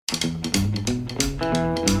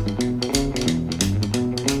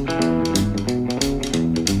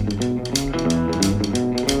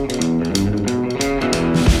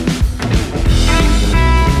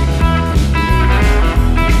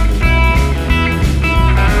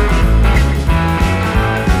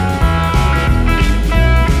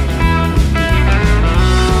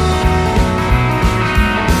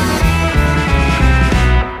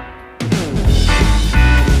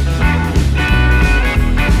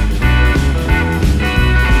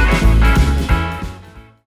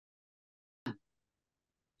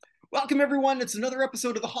Welcome, everyone. It's another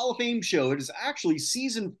episode of the Hall of Fame show. It is actually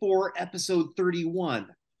season 4, episode 31.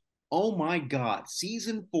 Oh my God,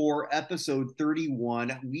 season 4, episode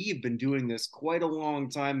 31. We have been doing this quite a long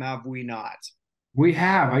time, have we not? We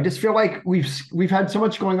have. I just feel like we've had so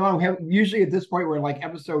much going on. We have usually at this point we're like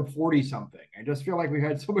episode 40 something. I just feel like we've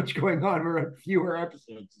had so much going on. We're at fewer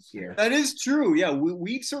episodes this year. That is true. Yeah,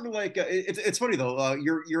 we sort of like it's funny though.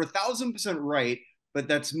 You're 1,000% right, but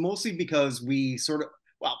that's mostly because we sort of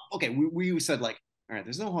okay. We said like, all right,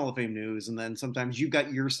 there's no Hall of Fame news, and then sometimes you've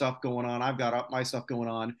got your stuff going on, I've got my stuff going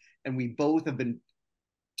on, and we both have been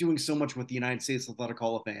doing so much with the United States Athletic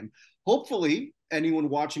Hall of Fame. Hopefully, anyone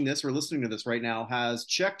watching this or listening to this right now has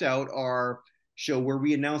checked out our show where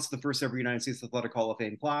we announced the first ever United States Athletic Hall of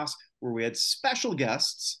Fame class, where we had special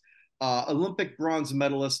guests, Olympic bronze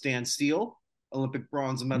medalist Dan Steele, Olympic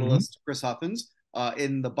bronze medalist Chris Huffins,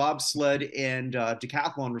 in the bobsled and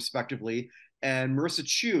decathlon, respectively, and Marissa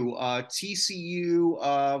Chu,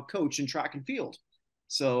 TCU coach in track and field.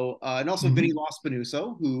 So, and also Vinny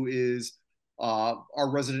Lospinuso, who is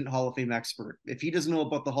our resident Hall of Fame expert. If he doesn't know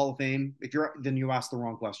about the Hall of Fame, then you asked the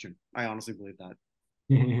wrong question. I honestly believe that.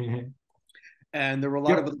 And there were a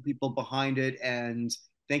lot of other people behind it, and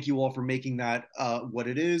thank you all for making that what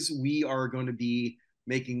it is. We are going to be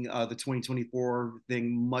making the 2024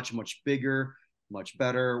 thing much, much bigger, much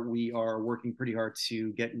better. We are working pretty hard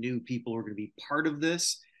to get new people who are going to be part of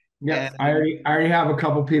this. Yeah, I already have a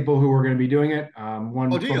couple people who are going to be doing it. One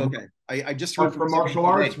do you? Okay. I just heard from martial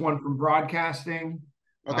arts, one from broadcasting.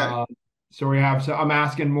 Okay. So I'm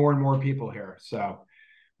asking more and more people here. So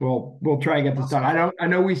we'll try and get this done. I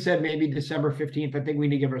know we said maybe December 15th. I think we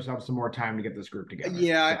need to give ourselves some more time to get this group together.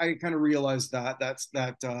 Yeah, I kind of realized that. That's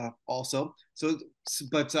also. So,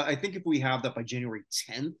 but I think if we have that by January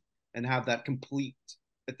 10th and have that complete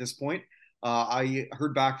at this point, I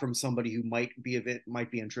heard back from somebody who might be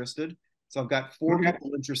interested. So I've got 4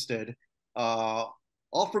 people interested, all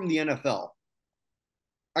from the NFL.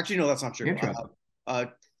 Actually, no, that's not true.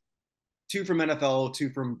 2 from NFL,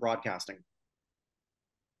 2 from broadcasting.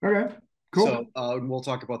 Okay, cool. So we'll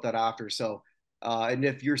talk about that after. So, and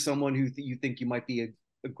if you're someone who you think you might be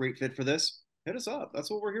a great fit for this, hit us up. That's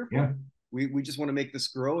what we're here for. Yeah. We just want to make this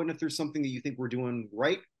grow. And if there's something that you think we're doing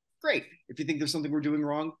right, great. If you think there's something we're doing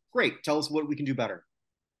wrong, great. Tell us what we can do better.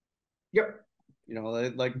 Yep. You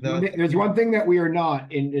know, there's one thing that we are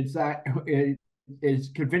not, and it's that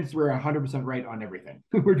is convinced we're 100% right on everything.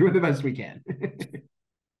 We're doing the best we can.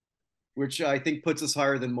 Which I think puts us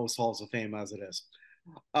higher than most halls of fame as it is.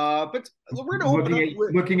 But we're going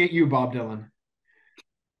to looking at you, Bob Dylan.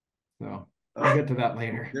 So I'll get to that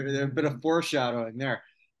later. There's a bit of foreshadowing there.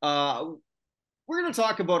 We're going to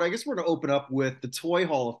talk about, I guess we're going to open up with the Toy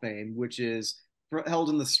Hall of Fame, which is held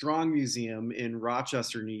in the Strong Museum in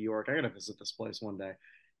Rochester, New York. I got to visit this place one day.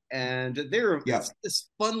 And it's this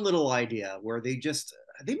fun little idea where they've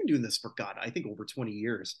been doing this for, God, I think over 20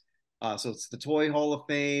 years. So it's the Toy Hall of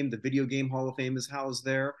Fame, the Video Game Hall of Fame is housed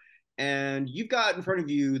there. And you've got in front of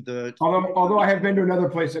you the... Although I have been to another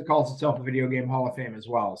place that calls itself the Video Game Hall of Fame as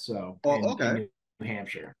well. So in New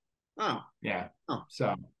Hampshire. Oh. Yeah. Oh.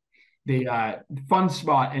 So the fun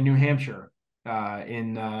spot in New Hampshire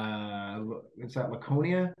in is that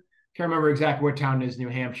Laconia? Can't remember exactly what town it is, New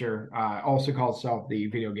Hampshire. Also calls itself the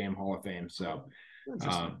Video Game Hall of Fame. So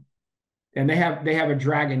and they have a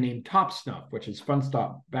dragon named Top Snuff, which is Fun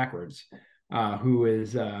Stop backwards, who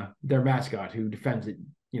is their mascot, who defends it,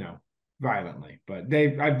 violently. But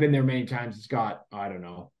I've been there many times. It's got, I don't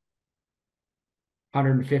know,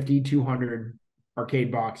 150, 200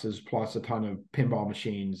 arcade boxes plus a ton of pinball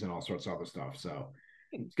machines and all sorts of other stuff. So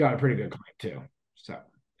it's got a pretty good claim too. So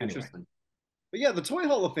anyway. Interesting. But yeah, the Toy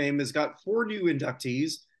Hall of Fame has got 4 new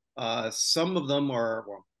inductees. Some of them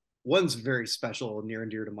one's very special and near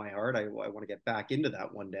and dear to my heart. I want to get back into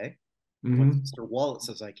that one day. Once Mr. Wallet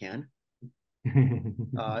says I can.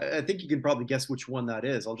 I think you can probably guess which one that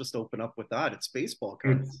is. I'll just open up with that. It's baseball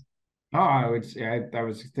cards. I was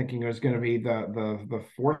thinking it was going to be the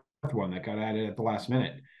 4th one that got added at the last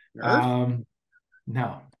minute. No,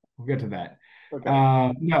 we'll get to that.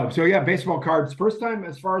 Okay. No, so yeah, baseball cards. First time,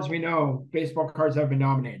 as far as we know, baseball cards have been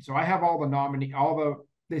nominated. So I have all the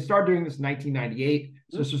they started doing this in 1998.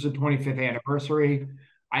 So this was the 25th anniversary.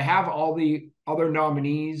 I have all the other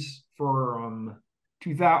nominees for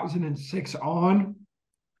 2006 on.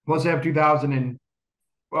 Plus I have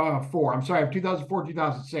 2004. I'm sorry, I have 2004,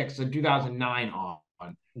 2006, and 2009 on.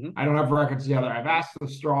 I don't have records together. I've asked the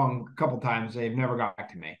Strong a couple times. They've never got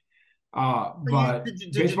back to me. But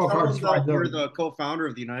did baseball cards. You're the co-founder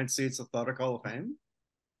of the United States Athletic Hall of Fame.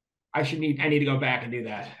 I need to go back and do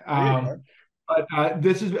that. But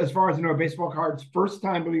this is, as far as I know, baseball cards first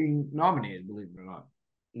time being nominated, believe it or not.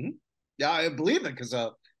 Mm-hmm. Yeah, I believe it because I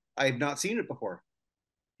have not seen it before.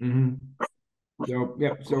 Mm-hmm. So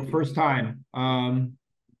so first time.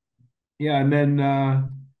 Yeah, and then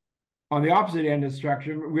on the opposite end of the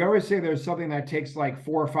spectrum, we always say there's something that takes like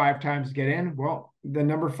 4 or 5 times to get in. Well, the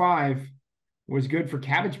number 5 was good for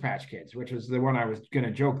Cabbage Patch Kids, which is the one I was going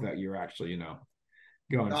to joke that you're actually,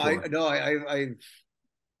 going No, for. no, I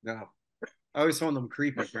always found them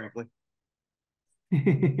creepy, frankly.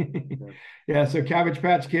 Yeah, so Cabbage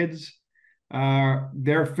Patch Kids,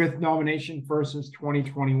 their 5th nomination first since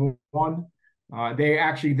 2021.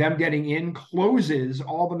 Them getting in closes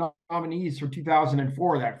all the nominees for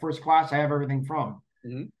 2004. That first class I have everything from.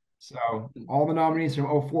 Mm-hmm. So all the nominees from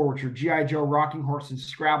 '04, which are G.I. Joe, Rocking Horse, and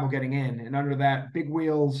Scrabble getting in. And under that, Big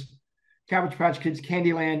Wheels, Cabbage Patch Kids,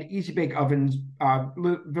 Candyland, Easy Bake Ovens,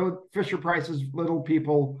 Fisher Price's Little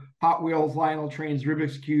People, Hot Wheels, Lionel Trains,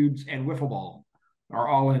 Rubik's Cubes, and Wiffle Ball are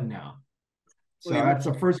all in now. So that's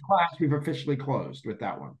the first class we've officially closed with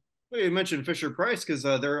that one. Well, you mentioned Fisher Price because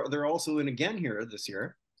they're also in again here this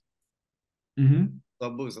year. Mm-hmm.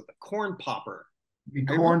 What was it? The Corn Popper. The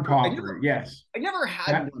Corn Popper, yes. I never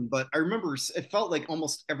had one, but I remember it felt like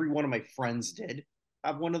almost every one of my friends did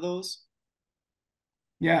have one of those.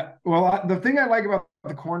 Yeah, well, the thing I like about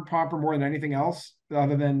the Corn Popper more than anything else,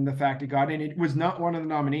 other than the fact it got in, it was not one of the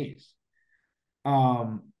nominees.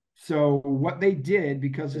 So what they did,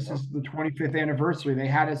 because this is the 25th anniversary, they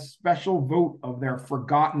had a special vote of their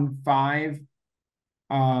forgotten 5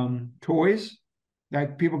 toys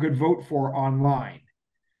that people could vote for online.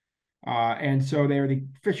 And so they were the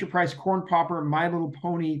Fisher Price Corn Popper, My Little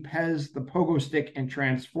Pony, Pez, the Pogo Stick, and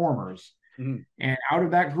Transformers. Mm-hmm. And out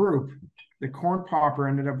of that group, the Corn Popper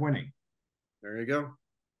ended up winning. There you go.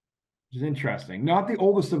 Which is interesting. Not the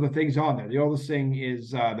oldest of the things on there. The oldest thing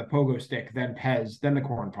is the Pogo Stick, then Pez, then the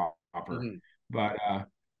Corn Popper. Mm-hmm. But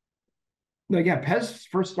yeah, Pez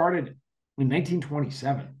first started in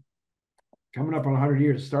 1927. Coming up on 100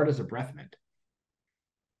 years, started as a breath mint.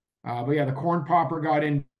 But yeah, the Corn Popper got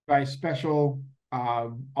in by special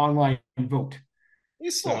online vote.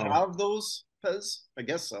 You still have those, Pez? I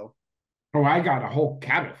guess so. Oh, I got a whole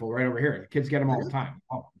cabinet full right over here. The kids get them all the time.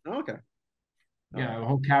 Oh, okay. Yeah, a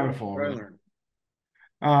whole cabinet full.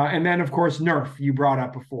 And then, of course, Nerf, you brought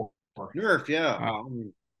up before. Nerf, yeah.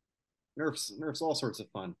 Nerf's all sorts of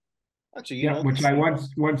fun. Actually, which I once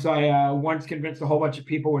convinced a whole bunch of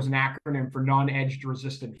people was an acronym for non-edged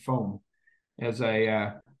resistant foam. As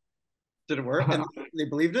a did it work? And they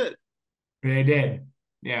believed it. They did,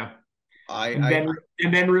 yeah. And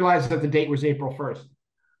then realized that the date was April 1st.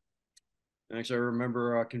 Actually, I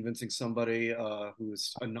remember convincing somebody who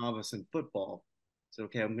was a novice in football. So,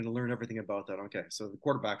 okay, I'm going to learn everything about that. Okay, so the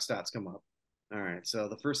quarterback stats come up. All right, so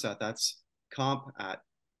the first stat, that's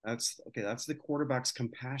that's the quarterback's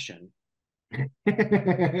compassion. And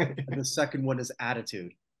the second one is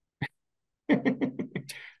attitude.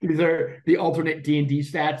 These are the alternate D&D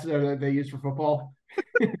stats that they use for football.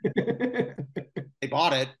 They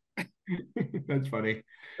bought it. That's funny.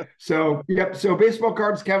 So, yep. So baseball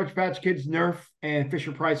cards, Cabbage Patch Kids, Nerf, and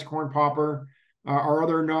Fisher Price Corn Popper. Our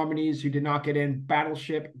other nominees who did not get in: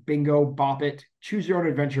 Battleship, Bingo, Bop It, Choose Your Own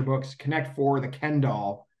Adventure Books, Connect 4, the Ken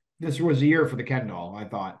Doll. This was a year for the Ken Doll, I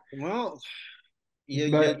thought. Well, you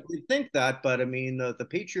think that, but I mean, the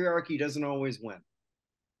patriarchy doesn't always win.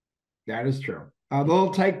 That is true. The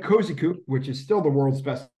Little Tyke Cozy Coupe, which is still the world's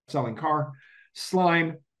best-selling car,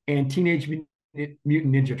 Slime, and Teenage Mutant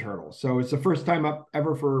Ninja Turtles. So it's the first time up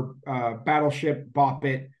ever for Battleship, Bop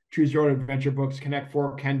It, Choose Your Own Adventure Books, Connect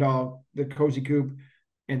 4, Ken Doll, the Cozy Coupe,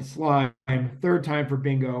 and Slime. 3rd time for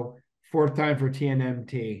Bingo. 4th time for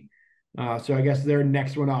TNMT. So I guess their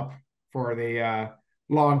next one up for the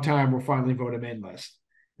long time we'll finally vote them in list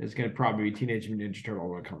is going to probably be Teenage Mutant Ninja Turtle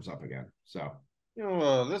when it comes up again. So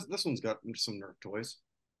this one's got some Nerf toys.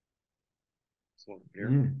 This one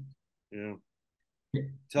here,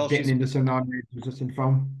 getting into some non-resistant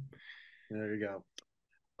foam. There you go.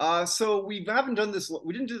 So we haven't done this.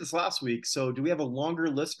 We didn't do this last week. So do we have a longer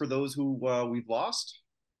list for those who we've lost?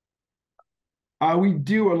 We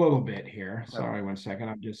do a little bit here. Sorry, 1 second.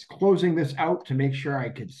 I'm just closing this out to make sure I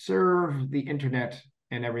could serve the internet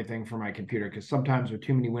and everything for my computer, because sometimes with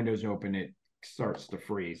too many windows open, it starts to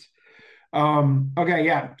freeze. Okay,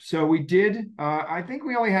 yeah. So we did. I think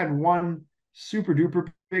we only had one super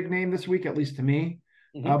duper big name this week, at least to me.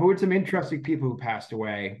 But with some interesting people who passed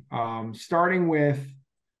away. Starting with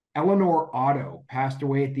Eleanor Otto, passed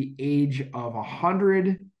away at the age of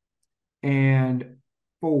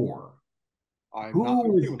 104.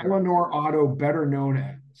 Who is Eleanor Otto better known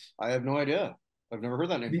as? I have no idea. I've never heard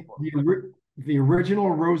that name before. The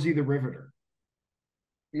original Rosie the Riveter.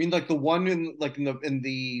 I mean, like the one in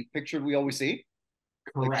the picture we always see.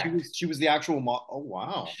 Like Correct. she was the actual Oh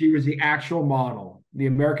wow. She was the actual model, the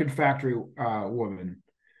American Factory woman.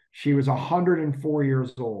 She was 104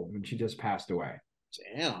 years old when she just passed away.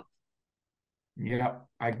 Damn. Yep.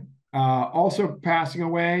 I also passing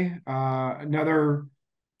away. Another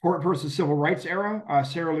important person, civil rights era,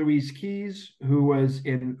 Sarah Louise Keys, who was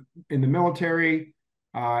in the military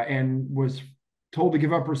and was told to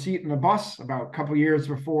give up her seat in the bus about a couple years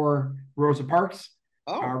before Rosa Parks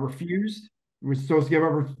Oh. refused. Was supposed to give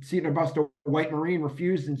up her seat in a bus to a white Marine,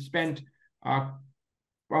 refused, and spent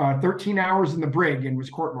 13 hours in the brig and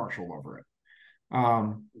was court-martialed over it.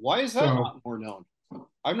 Why is that not more known?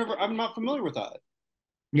 I'm not familiar with that.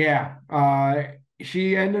 Yeah.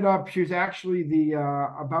 She was actually she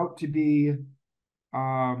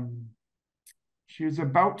was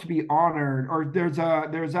about to be honored, or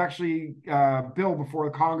there's actually a bill before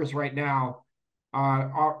the Congress right now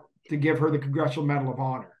to give her the Congressional Medal of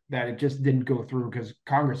Honor, that it just didn't go through because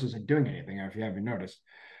Congress isn't doing anything, if you haven't noticed.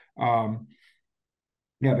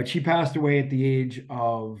 Yeah, but she passed away at the age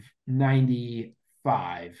of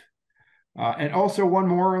 95. And also one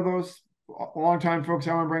more of those longtime folks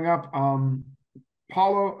I want to bring up.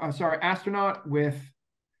 Astronaut with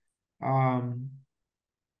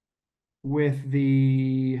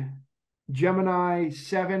the Gemini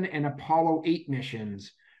 7 and Apollo 8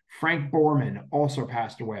 missions, Frank Borman also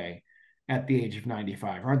passed away at the age of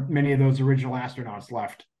 95. Aren't many of those original astronauts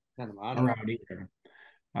left around either?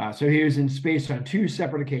 So he was in space on 2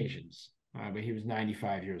 separate occasions, but he was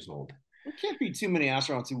 95 years old. There can't be too many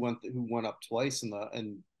astronauts who went up twice in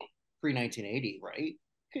pre 1980, right?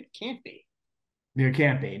 It can't be. There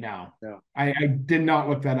can't be. No. I did not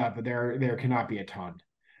look that up, but there cannot be a ton.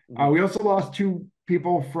 We also lost 2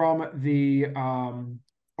 people from the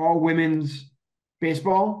all women's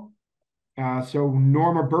baseball. So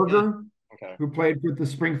Norma Berger, who played with the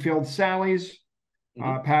Springfield Sallies,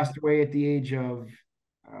 passed away at the age of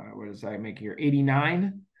what does that make here?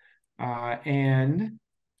 89. And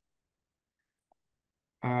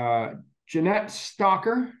Jeanette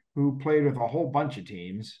Stalker, who played with a whole bunch of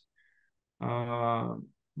teams,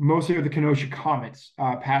 mostly with the Kenosha Comets,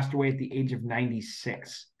 passed away at the age of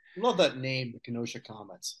 96. Love that name, the Kenosha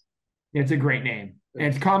Comets. It's a great name. And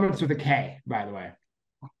it's Comets with a K, by the way.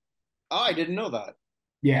 Oh, I didn't know that.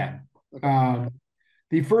 Yeah. Okay.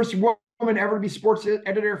 The first woman ever to be sports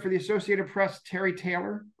editor for the Associated Press, Terry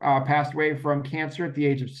Taylor, passed away from cancer at the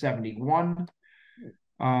age of 71.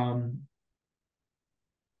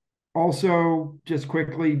 Also, just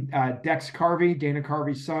quickly, Dex Carvey, Dana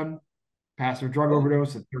Carvey's son, passed of a drug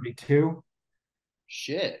overdose at 32.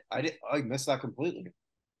 Shit, I missed that completely.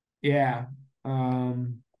 Yeah.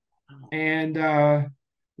 And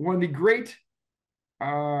one of the great,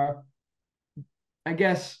 I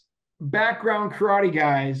guess, background karate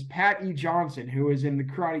guys, Pat E. Johnson, who was in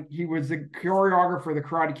he was the choreographer of the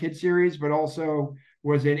Karate Kid series, but also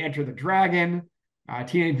was in Enter the Dragon,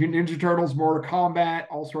 Teenage Mutant Ninja Turtles, Mortal Kombat,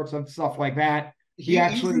 all sorts of stuff like that. He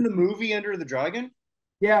actually in the movie Enter the Dragon?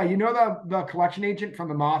 Yeah, you know the collection agent from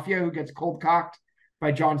the Mafia who gets cold cocked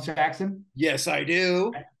by John Saxon? Yes, I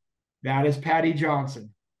do. That is Patty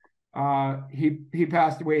Johnson. He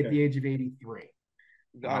passed away at the age of 83.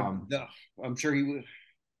 I'm sure he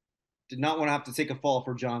did not want to have to take a fall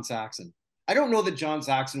for John Saxon. I don't know that John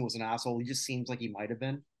Saxon was an asshole. He just seems like he might have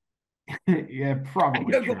been. Yeah,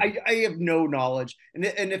 probably. I have no knowledge. And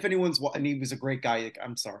if and he was a great guy.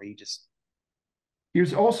 I'm sorry, He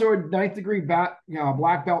was also a 9th degree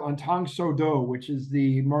black belt on Tang Soo Do, which is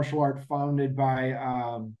the martial art founded by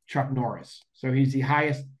Chuck Norris. So he's the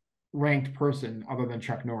highest ranked person other than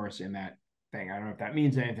Chuck Norris in that thing. I don't know if that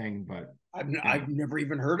means anything, but I've never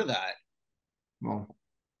even heard of that. Well,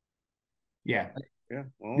 yeah.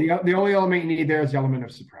 Well, the only element you need there is the element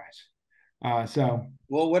of surprise.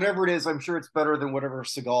 Well, whatever it is, I'm sure it's better than whatever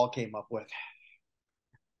Seagal came up with.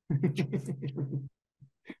 If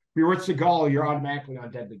you're with Seagal, you're automatically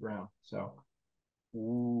on deadly ground. So,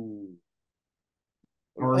 ooh,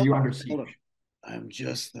 or are you under siege? I'm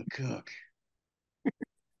just the cook.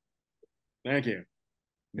 Thank you.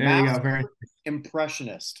 There you go. Very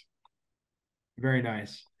impressionist. Very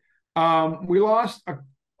nice. We lost a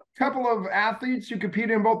couple of athletes who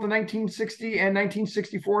competed in both the 1960 and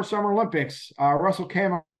 1964 Summer Olympics. Russell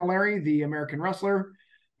Camilleri, the American wrestler,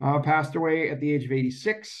 passed away at the age of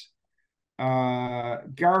 86.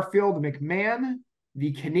 Garfield McMahon,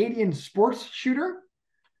 the Canadian sports shooter,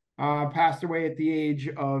 passed away at the age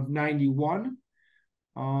of 91.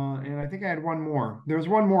 And I think I had one more. There was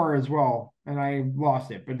one more as well, and I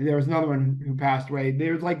lost it. But there was another one who passed away.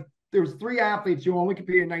 There was like there was 3 athletes who only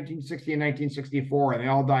competed in 1960 and 1964, and they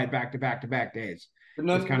all died back to back days. But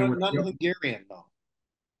none Hungarian though.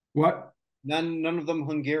 What? None of them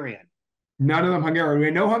Hungarian. None of them Hungarian. We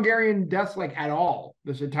had no Hungarian deaths like at all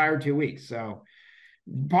this entire 2 weeks. So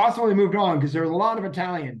possibly moved on because there was a lot of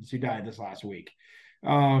Italians who died this last week.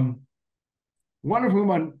 One of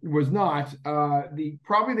whom was not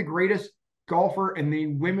probably the greatest golfer in the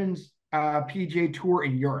women's PGA Tour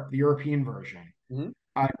in Europe, the European version. Mm-hmm.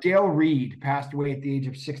 Dale Reed passed away at the age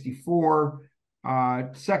of 64.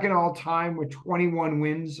 Second all time with 21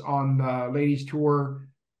 wins on the ladies tour.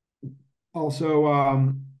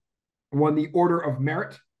 Also won the Order of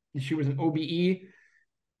Merit. She was an OBE,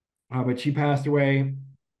 but she passed away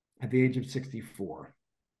at the age of 64.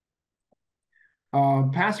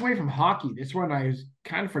 Passed away from hockey. This one I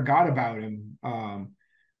kind of forgot about him.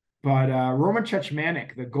 But Roman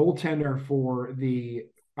Cechmanek, the goaltender for the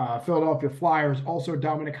Philadelphia Flyers, also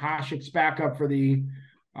Dominik Hasek's backup for the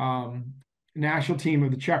national team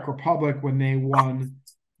of the Czech Republic when they won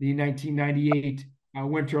the 1998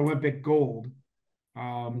 Winter Olympic gold.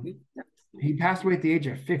 He passed away at the age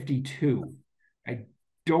of 52. I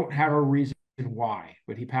don't have a reason why,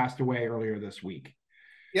 but he passed away earlier this week.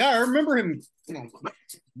 Yeah, I remember him.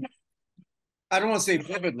 I don't want to say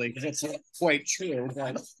vividly because that's not quite true,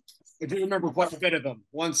 but I do remember quite a bit of him.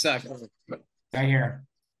 1 second. I hear.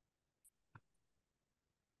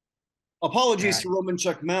 Apologies to Roman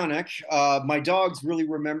Cechmanek. My dogs really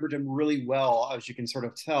remembered him really well, as you can sort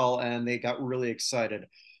of tell, and they got really excited.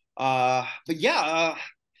 But yeah,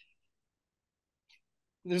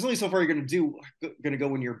 there's only so far you're going to go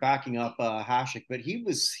when you're backing up Hasek, but he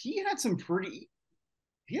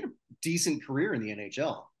had a decent career in the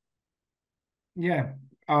NHL. Yeah.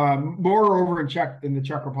 More over in the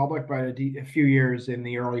Czech Republic, but a few years in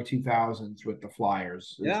the early 2000s with the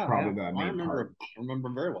Flyers. Yeah, probably the main part. I remember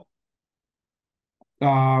him very well.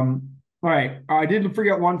 All right. I didn't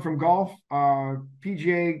forget one from golf.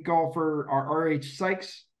 PGA golfer R.H.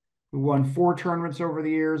 Sykes, who won 4 tournaments over the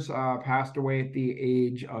years, passed away at the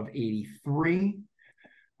age of 83.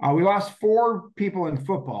 We lost 4 people in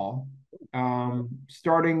football,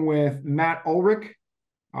 starting with Matt Ulrich,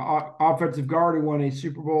 offensive guard who won a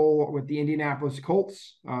Super Bowl with the Indianapolis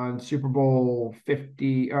Colts on Super Bowl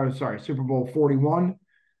 41.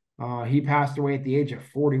 He passed away at the age of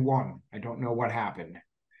 41. I don't know what happened.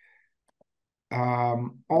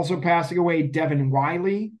 Also passing away, Devin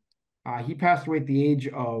Wiley. He passed away at the age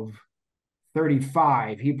of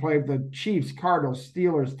 35. He played the Chiefs, Cardinals,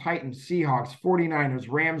 Steelers, Titans, Seahawks, 49ers,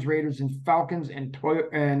 Rams, Raiders, and Falcons, and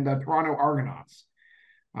the Toronto Argonauts.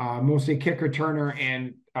 Mostly kick returner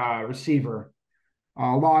and receiver.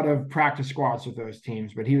 A lot of practice squads with those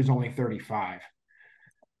teams, but he was only 35.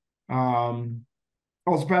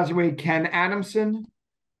 Also passed away, Ken Adamson,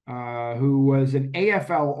 who was an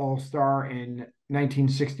AFL All-Star in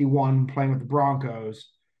 1961, playing with the Broncos.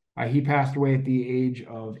 He passed away at the age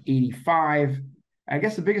of 85. I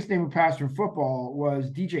guess the biggest name who passed from football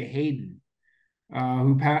was DJ Hayden,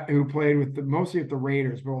 who played mostly with the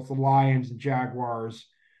Raiders, both the Lions and Jaguars.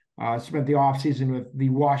 Spent the offseason with the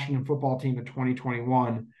Washington football team in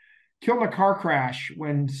 2021. Killed in a car crash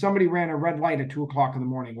when somebody ran a red light at 2:00 in the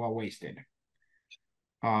morning while wasted.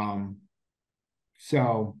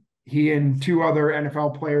 So he and 2 other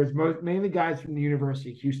NFL players, mainly guys from the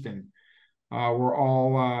University of Houston, were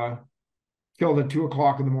all killed at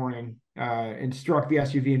 2:00 in the morning and struck the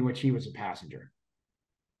SUV in which he was a passenger.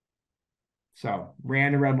 So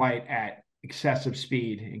ran a red light at excessive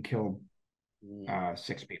speed and killed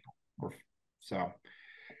 6 people. So,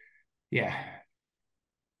 yeah.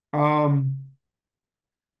 From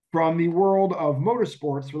the world of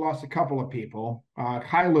motorsports, we lost a couple of people.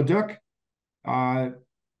 Kyle LeDuc,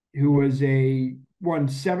 who won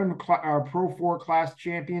 7 Pro 4 class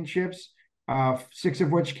championships, 6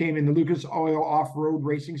 of which came in the Lucas Oil Off-Road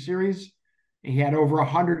Racing Series. He had over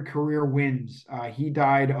 100 career wins. He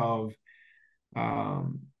died of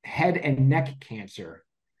head and neck cancer.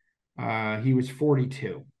 He was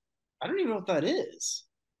 42. I don't even know what that is.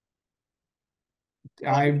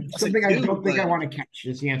 Something I don't think I want to catch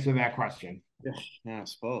is the answer to that question. Yeah, I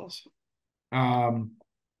suppose.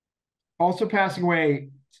 Also passing away,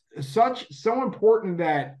 so important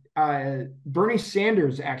that Bernie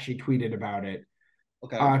Sanders actually tweeted about it.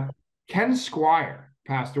 Okay. Ken Squire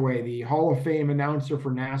passed away, the Hall of Fame announcer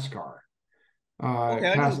for NASCAR.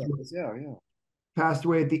 Passed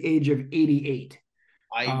away at the age of 88.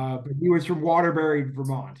 But he was from Waterbury,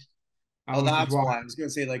 Vermont. That's why I was going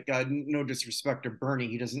to say, no disrespect to Bernie,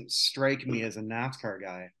 he doesn't strike me as a NASCAR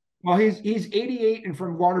guy. Well, he's 88 and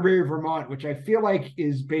from Waterbury, Vermont, which I feel like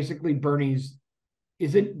is basically Bernie's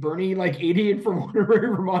isn't Bernie like 88 from Waterbury,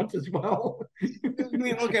 Vermont as well? I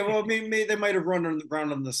mean, okay, well, maybe they might have around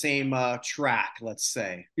on the same track, let's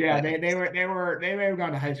say. Yeah, But they may have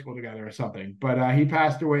gone to high school together or something. But he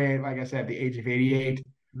passed away, like I said, at the age of 88.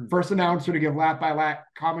 First announcer to give lap by lap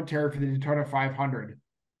commentary for the Daytona 500,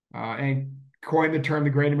 and coined the term the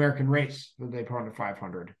Great American Race, the Daytona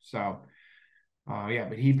 500. So, yeah,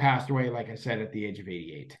 but he passed away, like I said, at the age of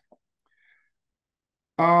 88.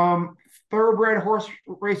 Thoroughbred horse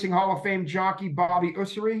racing Hall of Fame jockey Bobby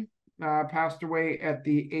Ussery passed away at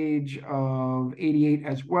the age of 88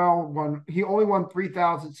 as well. He only won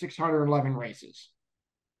 3,611 races.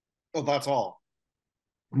 oh, that's all.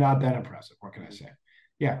 Not that impressive. What can I say?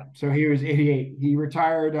 Yeah. So he was 88. He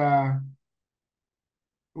retired.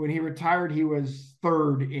 When he retired, he was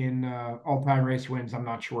third in all-time race wins. I'm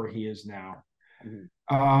not sure he is now.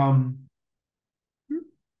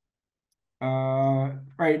 All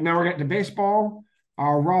right, now we're getting to baseball.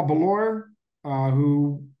 Rob Ballore,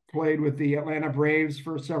 who played with the Atlanta Braves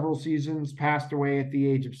for several seasons, passed away at the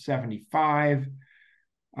age of 75.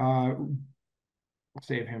 I'll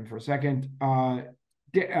save him for a second.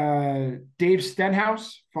 Dave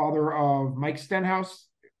Stenhouse, father of Mike Stenhouse,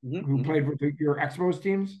 who played with your Expos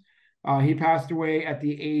teams. He passed away at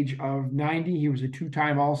the age of 90. He was a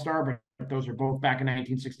two-time All-Star, but those are both back in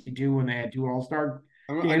 1962 when they had two All-Star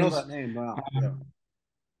games. I know that name. Wow.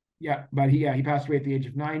 Yeah, but he passed away at the age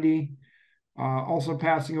of 90. Also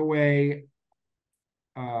passing away,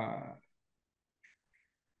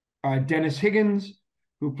 Dennis Higgins,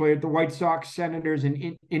 who played at the White Sox, Senators,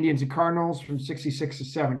 and Indians and Cardinals from 66 to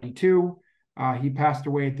 72. He passed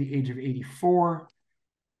away at the age of 84.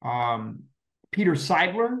 Peter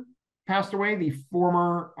Seidler passed away, the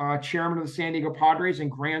former chairman of the San Diego Padres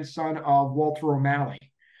and grandson of Walter O'Malley.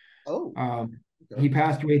 Oh. He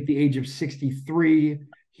passed away at the age of 63.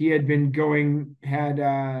 He had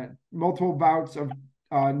multiple bouts of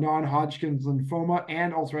non-Hodgkin's lymphoma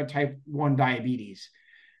and also had type 1 diabetes.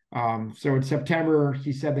 So in September,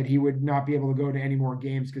 he said that he would not be able to go to any more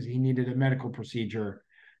games because he needed a medical procedure,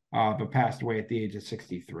 but passed away at the age of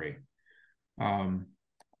 63.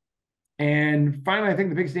 And finally, I think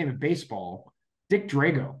the biggest name in baseball, Dick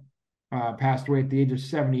Drago, passed away at the age of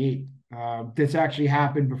 78. This actually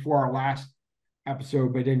happened before our last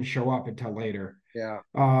episode, but didn't show up until later. Yeah.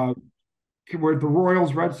 With the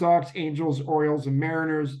Royals, Red Sox, Angels, Orioles, and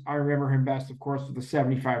Mariners. I remember him best, of course, with the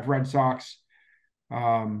 75 Red Sox.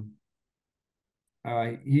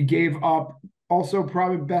 He gave up, also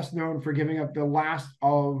probably best known for giving up the last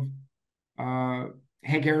of Hank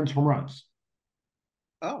Aaron's home runs.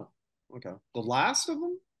 Oh, okay. The last of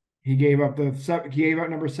them? He gave up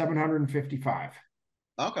number 755.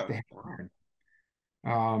 Okay.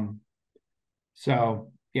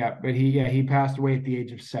 So yeah, but he passed away at the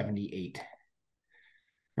age of 78.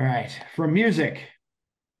 All right. From music.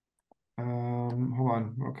 Hold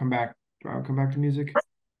on. I'll come back to music.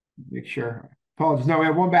 Make sure. Apologies. No, we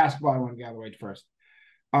have one basketball I want to get out of the way first.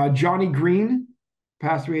 Johnny Green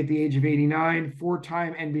passed away at the age of 89,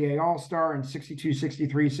 four-time NBA All-Star in 62,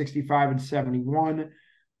 63, 65, and 71.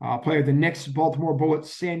 Played with the Knicks, Baltimore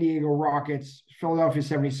Bullets, San Diego Rockets, Philadelphia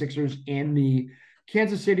 76ers, and the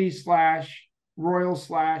Kansas City / Royals /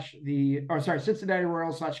 Cincinnati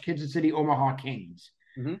Royals / Kansas City Omaha Kings.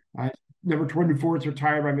 Number 24 is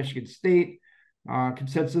retired by Michigan State.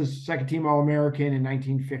 Consensus second team All-American in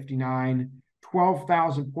 1959.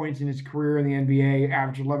 12,000 points in his career in the NBA,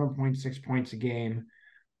 averaged 11.6 points a game.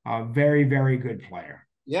 Very, very good player.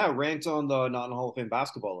 Yeah, ranked on the not in Hall of Fame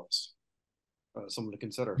basketball list. Someone to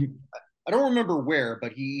consider. I don't remember where,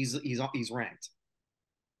 but he's ranked.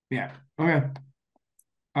 Yeah. Okay.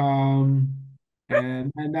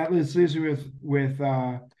 And that leaves with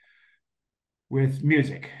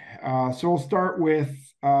music. So we'll start with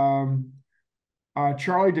Charlie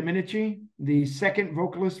Dominici, the second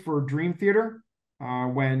vocalist for Dream Theater,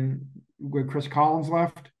 when Chris Collins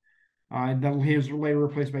left. Then he was later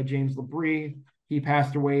replaced by James LaBrie. He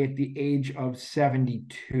passed away at the age of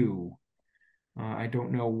 72. I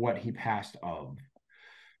don't know what he passed of.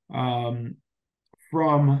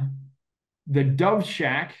 From the Dove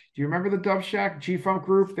Shack. Do you remember the Dove Shack G-Funk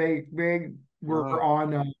group? They were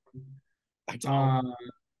on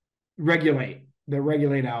Regulate, the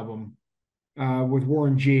Regulate album with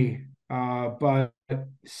Warren G. But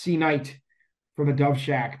C. Knight from the Dove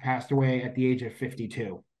Shack passed away at the age of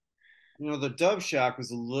 52. The Dove Shack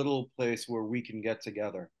was a little place where we can get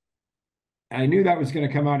together. I knew that was going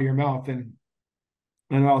to come out of your mouth, and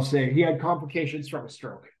I'll say he had complications from a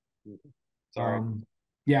stroke. Sorry.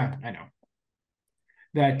 Yeah, I know.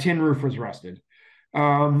 That tin roof was rusted.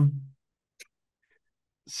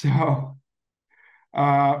 So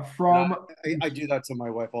From I do that to my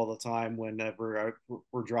wife all the time whenever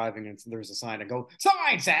we're driving and there's a sign. I go,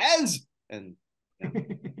 sign says, and yeah.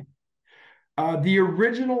 The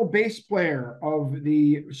original bass player of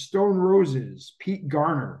the Stone Roses, Pete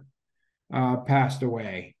Garner, passed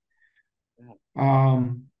away.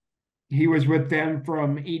 He was with them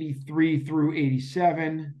from 83 through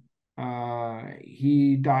 87.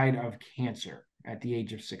 He died of cancer at the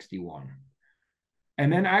age of 61.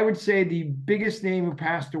 And then I would say the biggest name who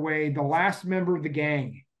passed away, the last member of the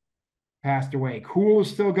gang passed away. Cool is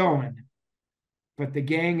still going, but the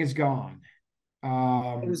gang is gone.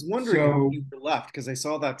 I was wondering how many were left because I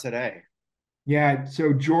saw that today. Yeah,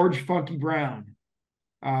 so George Funky Brown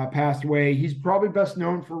passed away. He's probably best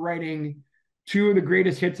known for writing two of the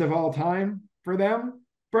greatest hits of all time for them.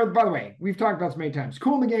 By the way, we've talked about this many times.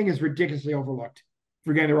 Kool and the Gang is ridiculously overlooked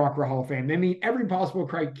for getting the Rock and Roll Hall of Fame. They meet every possible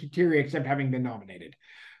criteria except having been nominated.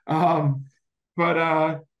 He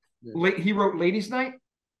wrote Ladies Night,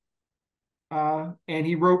 and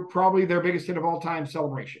he wrote probably their biggest hit of all time,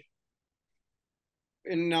 Celebration.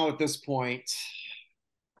 And now at this point,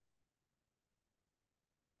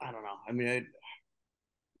 I don't know. I mean, if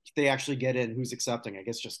they actually get in, who's accepting? I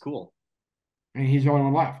guess just Kool. And he's the only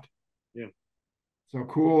one left. Yeah. So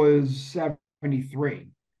Kool is 73.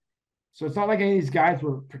 So it's not like any of these guys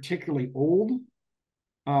were particularly old.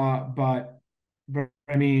 But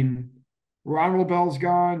I mean, Ronald Bell's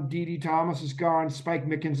gone, Dee Thomas is gone, Spike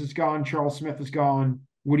Mickens is gone, Charles Smith is gone,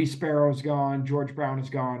 Woody Sparrow's gone, George Brown is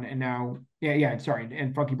gone, and now,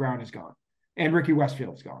 and Funky Brown is gone, and Ricky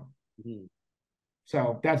Westfield's gone. Mm-hmm.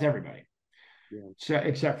 So that's everybody. Yeah. So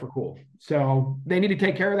except for Kool. So they need to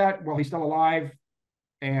take care of that while he's still alive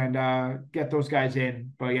and get those guys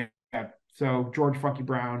in. But yeah, so George Funky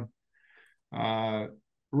Brown,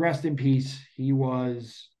 rest in peace. He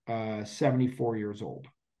was 74 years old.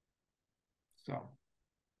 So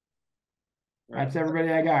that's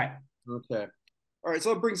everybody I got. Okay. All right.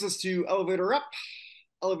 So it brings us to elevator up,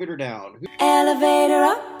 elevator down. Elevator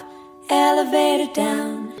up, elevator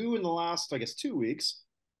down. Who in the last, I guess, 2 weeks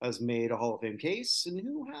has made a Hall of Fame case and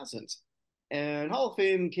who hasn't? And Hall of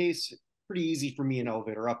Fame case, pretty easy for me in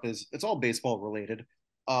elevator up is it's all baseball related.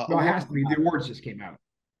 Well, it has to be. The awards just came out.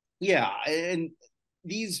 Yeah. And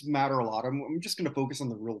these matter a lot. I'm just going to focus on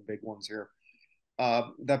the real big ones here.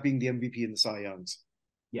 That being the MVP and the Cy Youngs.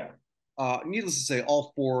 Yeah. Needless to say,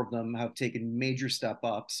 all four of them have taken major step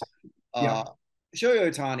ups. Shohei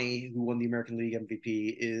Ohtani, who won the American League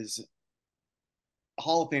MVP, is a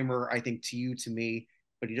Hall of Famer, I think, to you, to me,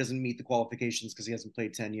 but he doesn't meet the qualifications because he hasn't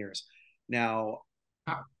played 10 years. Now,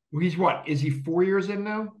 he's what? Is he 4 years in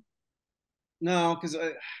now? No, because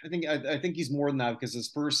I think he's more than that because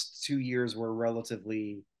his first 2 years were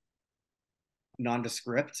relatively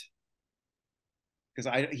nondescript.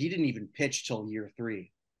 Because he didn't even pitch till year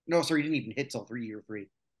 3. No, sorry, he didn't even hit till year 3.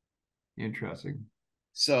 Interesting.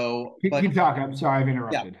 So keep talking. I'm sorry, I've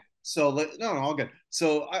interrupted. Yeah. So no, all good.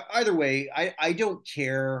 So either way, I don't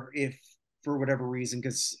care if for whatever reason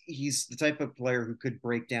because he's the type of player who could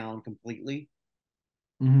break down completely.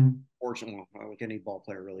 Mm-hmm. Fortunately, like any ball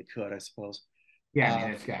player really could, I suppose. Yeah, I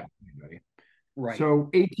mean, it's got anybody. Right. So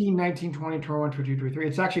 18, 19, 20, 21, 22, 23.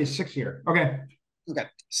 It's actually a 6 year. Okay.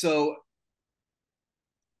 So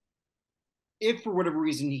if for whatever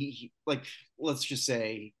reason he like, let's just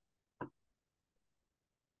say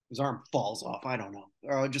his arm falls off, I don't know,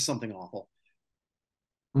 or just something awful.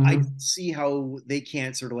 Mm-hmm. I see how they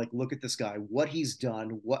can't sort of like look at this guy, what he's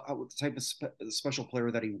done, what the type of special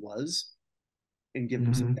player that he was, and give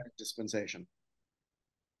him some kind of dispensation.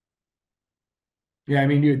 Yeah, I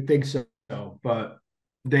mean, you'd think so, but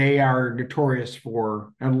they are notorious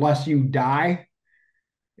for, unless you die,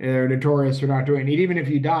 they're notorious for not doing it. Even if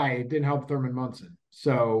you die, it didn't help Thurman Munson.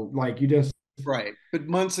 So, like, you just... Right. But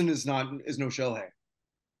Munson is no Shohei.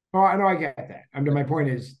 Oh, I know, I get that. I mean, my point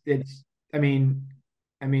is,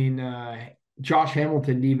 Josh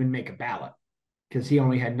Hamilton didn't even make a ballot because he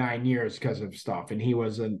only had 9 years because of stuff, and he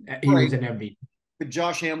was an MVP. But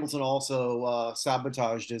Josh Hamilton also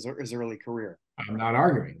sabotaged his early career. I'm not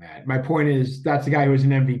arguing that. My point is that's the guy who was an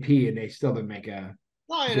MVP, and they still didn't make a.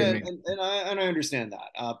 And I understand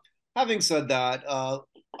that. Having said that,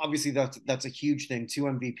 obviously that's a huge thing. 2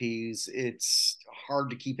 MVPs. It's hard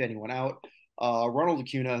to keep anyone out. Ronald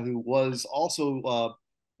Acuna, who was also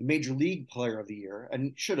the Major League Player of the Year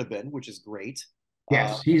and should have been, which is great.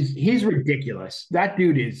 Yes, he's ridiculous. That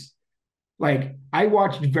dude is like, I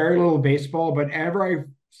watched very little baseball, but ever I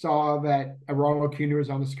saw that Ronald Acuna was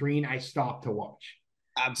on the screen, I stopped to watch.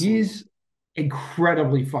 Absolutely. He's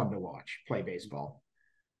incredibly fun to watch play baseball.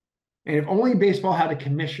 And if only baseball had a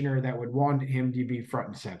commissioner that would want him to be front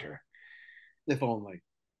and center. If only.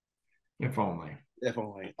 If only. If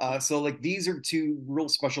only. So like these are two real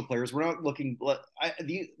special players. We're not looking.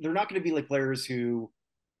 They're not going to be like players who,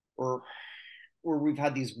 or we've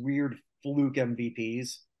had these weird fluke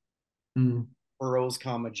MVPs. Mm. Burrows,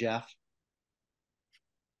 comma Jeff.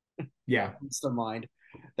 Yeah. Comes to mind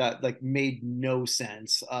that like made no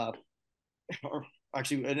sense. Or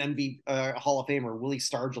actually, an Hall of Famer, Willie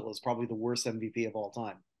Stargell is probably the worst MVP of all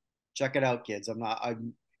time. Check it out, kids. I'm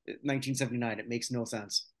 1979. It makes no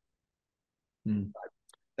sense. Mm.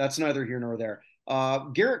 That's neither here nor there.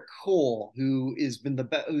 Garrett Cole, who's been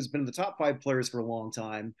the top 5 players for a long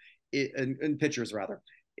time, in pitchers rather,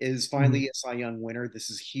 is finally a Cy Young winner. This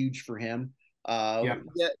is huge for him. Yeah,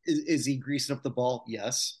 is he greasing up the ball?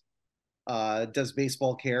 Yes. Does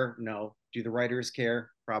baseball care? No. Do the writers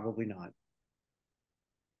care? Probably not.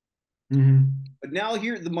 Mm-hmm. But now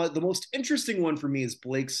here, the most interesting one for me is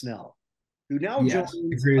Blake Snell, who now joins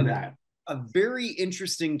agree with that. A very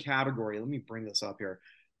interesting category. Let me bring this up here.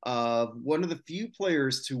 One of the few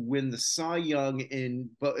players to win the Cy Young in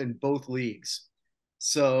both leagues.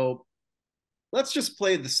 So let's just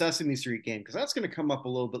play the Sesame Street game because that's going to come up a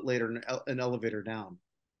little bit later in Elevator Down.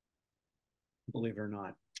 Believe it or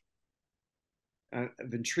not.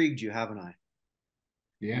 I've intrigued you, haven't I?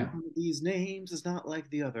 Yeah. One of these names is not like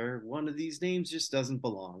the other. One of these names just doesn't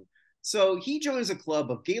belong. So he joins a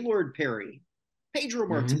club of Gaylord Perry, Pedro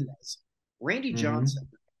Martinez, Randy Johnson,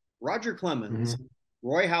 Roger Clemens,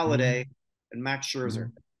 Roy Halladay, and Max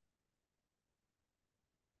Scherzer.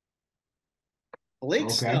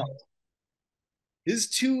 Blake Snell, his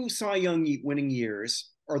 2 Cy Young winning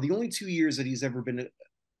years are the only 2 years that he's ever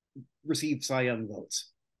received Cy Young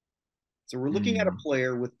votes. So we're looking at a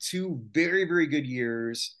player with 2 very, very good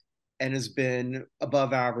years and has been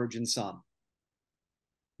above average in some.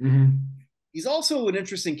 He's also an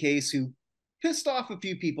interesting case who pissed off a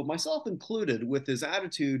few people, myself included, with his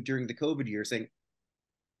attitude during the COVID year, saying,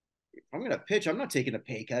 if I'm going to pitch, I'm not taking a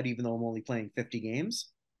pay cut, even though I'm only playing 50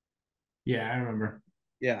 games. Yeah, I remember.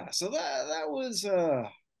 Yeah, so that was,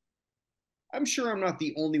 I'm sure I'm not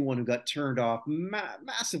the only one who got turned off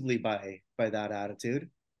massively by that attitude.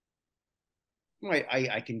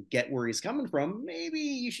 I can get where he's coming from. Maybe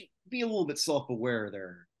you should be a little bit self-aware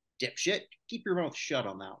there, dipshit. Keep your mouth shut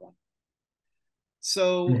on that one.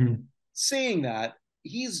 So, saying that,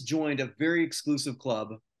 he's joined a very exclusive club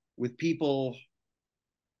with people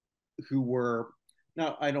who were,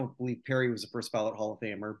 now I don't believe Perry was a first ballot Hall of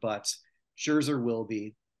Famer, but Scherzer will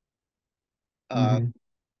be.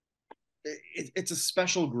 It's a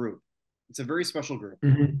special group. It's a very special group.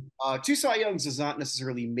 2 Cy Youngs does not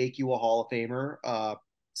necessarily make you a Hall of Famer.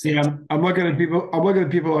 I'm looking at people. I'm looking at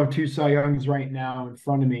people who have 2 Cy Youngs right now in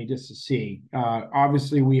front of me just to see.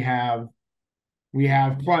 Obviously, we have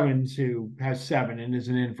Clemens, who has 7 and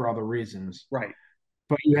isn't in for other reasons. Right.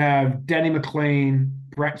 But you have Denny McLain,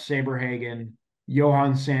 Brett Saberhagen,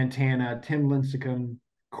 Johan Santana, Tim Lincecum,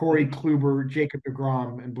 Corey Kluber, Jacob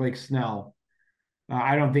deGrom, and Blake Snell.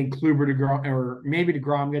 I don't think Kluber deGrom, or maybe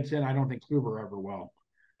deGrom gets in. I don't think Kluber ever will.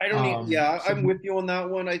 I don't I'm with you on that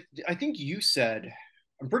one. I think you said,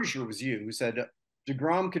 I'm pretty sure it was you who said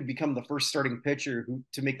deGrom could become the first starting pitcher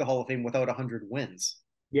to make the Hall of Fame without 100 wins.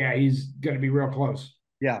 Yeah, he's going to be real close.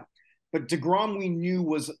 Yeah, but deGrom we knew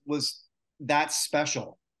was that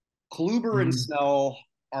special. Kluber and Snell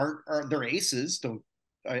are their aces.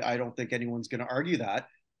 I don't think anyone's going to argue that.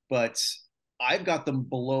 But I've got them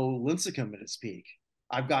below Lincecum at his peak.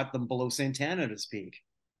 I've got them below Santana at his peak.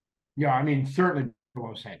 Yeah, I mean certainly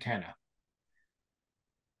below Santana.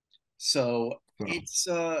 So it's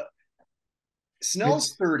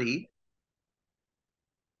Snell's 30.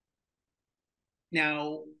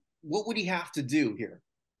 Now, what would he have to do here?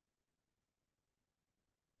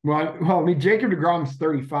 Well, I mean, Jacob deGrom's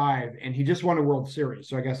 35, and he just won a World Series,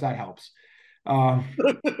 so I guess that helps. Yeah,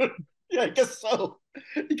 I guess so.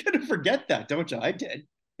 You kind of forget that, don't you? I did.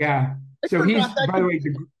 Yeah. So he's, by the way,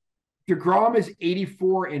 deGrom is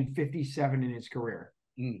 84 and 57 in his career.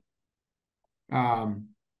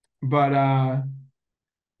 But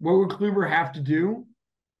what would Kluber have to do?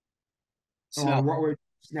 Or what would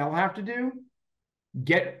Snell have to do?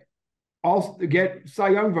 Get Cy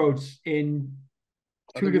Young votes in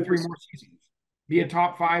 2 to 3 more seasons. Be a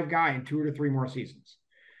top 5 guy in 2 to 3 more seasons.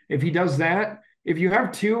 If he does that, if you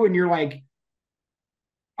have 2 and you're like,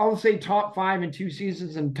 I'll say top 5 in 2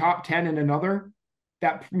 seasons and top 10 in another,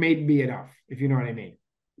 that may be enough, if you know what I mean.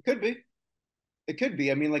 It could be. It could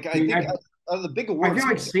be. I mean, like, I think out of the big awards, I feel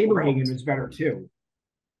like Saberhagen was better too.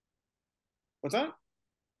 What's that?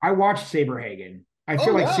 I watched Saberhagen. I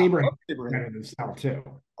feel like Saberhagen was better than Snell too.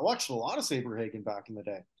 I watched a lot of Saberhagen back in the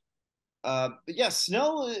day. But yeah,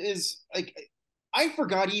 Snell is like, I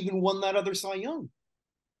forgot he even won that other Cy Young.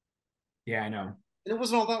 Yeah, I know. And it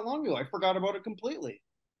wasn't all that long ago. I forgot about it completely.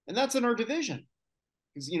 And that's in our division.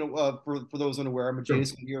 Because, for those unaware, I'm a True.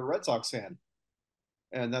 Jays and you're a Red Sox fan.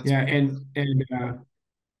 And that's Yeah, and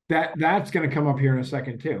that's going to come up here in a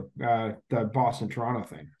second too. The Boston Toronto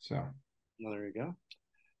thing. So there you go.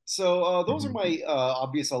 So those are Mhm. my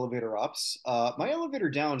obvious elevator ups. My elevator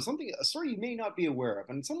down is a story you may not be aware of,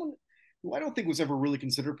 and someone who I don't think was ever really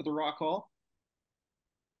considered for the Rock Hall.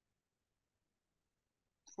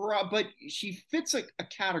 But she fits a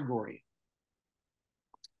category.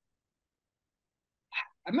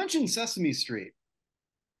 I mentioned Sesame Street.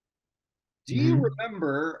 Do you Mhm.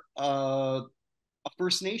 remember a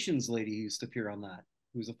First Nations lady who used to appear on that,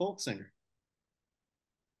 who's a folk singer?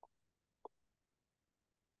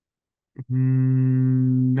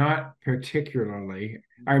 Not particularly.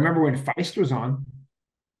 I remember when Feist was on.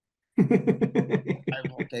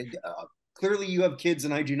 Okay, clearly you have kids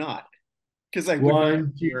and I do not, because I would not One,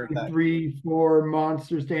 be two, aware of that. 3, 4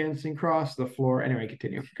 monsters dancing across the floor. Anyway,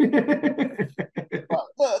 continue.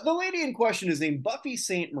 Well, the lady in question is named Buffy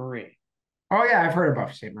Sainte Marie. Oh yeah, I've heard of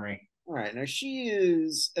Buffy Sainte Marie. All right, now she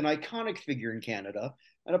is an iconic figure in Canada.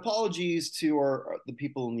 And apologies to the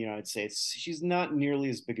people in the United States. She's not nearly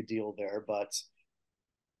as big a deal there, but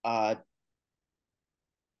uh,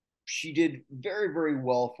 she did very, very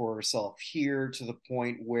well for herself here to the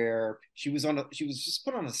point where she was just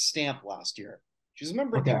put on a stamp last year. She's a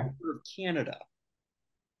member of the Okay. Order of Canada,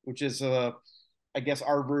 which is I guess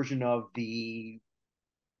our version of the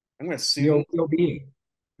I'm going to assume The OBE.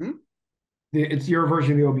 hmm? It's your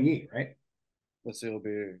version of the OBE, right? Let's see, it'll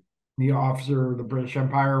be The officer of the British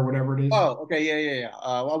Empire or whatever it is. oh, okay, yeah.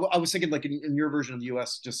 I was thinking like in your version of the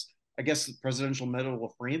U.S., just I guess the Presidential Medal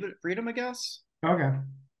of Freedom, I guess. Okay. And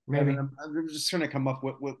then Maybe. I'm just trying to come up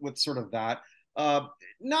with sort of that. Uh,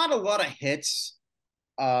 Not a lot of hits,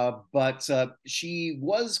 but she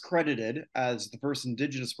was credited as the first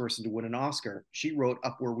Indigenous person to win an Oscar. She wrote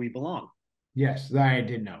 "Up Where We Belong." Yes, that I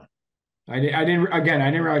did know. I didn't again, I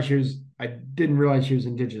didn't realize she was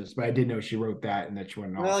indigenous, but I did know she wrote that and that she won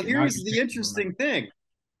an Well, Oscar. Now here's you're the saying I interesting remember.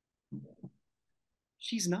 thing: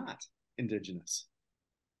 she's not Indigenous.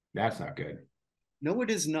 That's not good. No,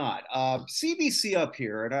 it is not. CBC up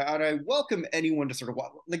here, and I welcome anyone to sort of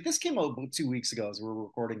watch. Like this came out about 2 weeks ago as we were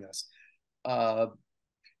recording this. Uh,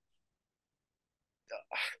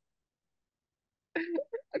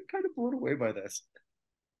 I'm kind of blown away by this.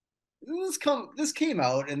 This came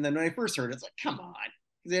out, and then when I first heard it, it's like, come on,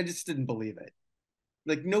 I just didn't believe it.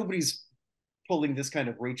 Like nobody's pulling this kind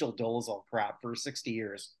of Rachel Dolezal crap for 60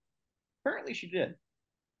 years. Apparently, she did.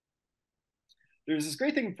 There's this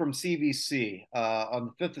great thing from CBC on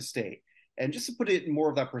the Fifth Estate, and just to put it in more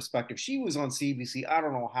of that perspective, she was on CBC. I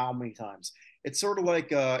don't know how many times. It's sort of like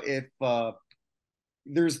if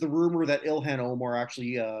there's the rumor that Ilhan Omar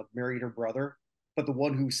actually married her brother, but the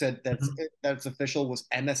one who said Mhm. that's official was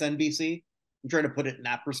MSNBC. I'm trying to put it in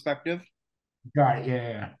that perspective. Got it. Yeah,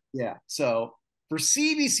 yeah. Yeah. So for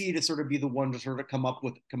CBC to sort of be the one to sort of come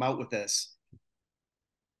out with this,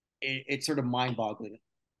 it's sort of mind boggling.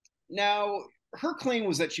 Now, her claim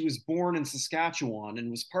was that she was born in Saskatchewan and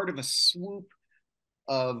was part of a swoop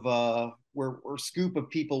of where or scoop of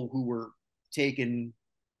people who were taken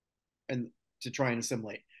and to try and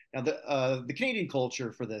assimilate. Now, the Canadian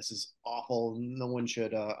culture for this is awful. No one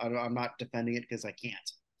should. I'm not defending it because I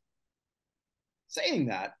can't. Saying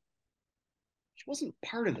that, she wasn't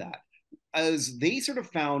part of that. As they sort of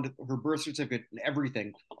found her birth certificate and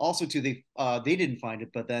everything. Also, too, they didn't find it,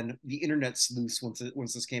 but then the internet sleuths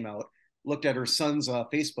once this came out looked at her son's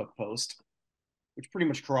Facebook post, which pretty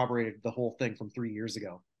much corroborated the whole thing from 3 years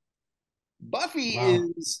ago. Buffy Wow.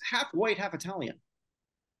 is half white, half Italian.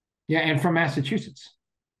 Yeah, and from Massachusetts,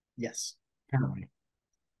 Yes, apparently.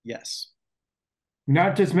 yes.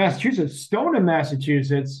 Not just Massachusetts, Stoneham,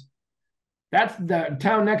 Massachusetts. That's the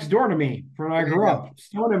town next door to me from when I There you grew go. up.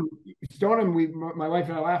 Stoneham. My wife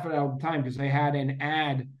and I laugh at it all the time because they had an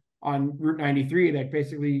ad on Route 93 that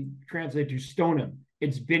basically translated to Stoneham.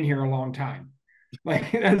 It's been here a long time.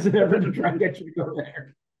 Like that's an effort to try and get you to go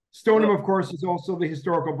there. Stoneham, Well, of course, is also the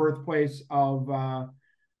historical birthplace of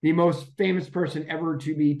the most famous person ever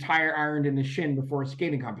to be tire ironed in the shin before a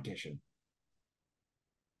skating competition,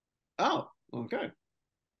 oh, okay.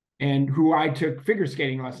 and who I took figure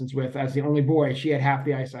skating lessons with as the only boy. She had half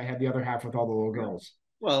the ice, I had the other half with all the little girls.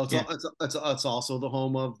 Well, Yeah. it's also the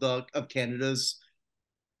home of the of Canada's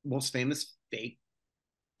most famous fake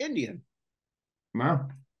Indian. Wow.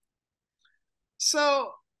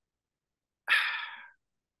 So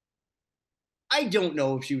I don't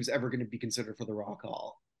know if she was ever going to be considered for the Rock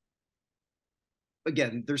Hall.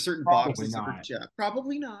 again, there's certain Probably boxes that are not. checked.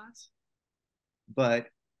 Probably not. But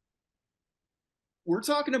we're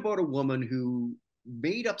talking about a woman who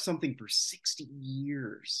made up something for 60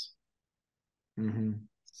 years. Mm-hmm.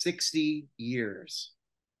 60 years.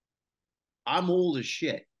 I'm old as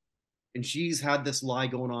shit. And she's had this lie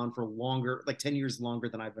going on for longer, like 10 years longer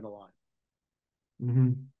than I've been alive.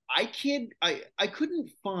 Mm-hmm. I couldn't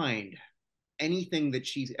find anything that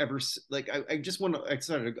she's ever, like, I just want to, I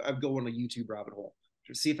decided I'd go on a YouTube rabbit hole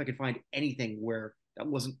to see if I could find anything where that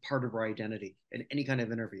wasn't part of her identity in any kind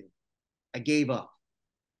of interview. I gave up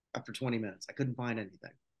after 20 minutes. I couldn't find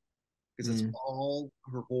anything because it's all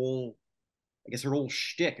her whole, I guess her whole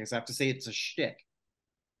shtick. I have to say it's a shtick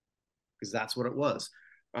because that's what it was.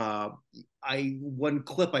 One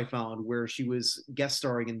clip I found where she was guest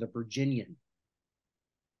starring in The Virginian.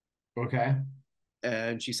 Okay.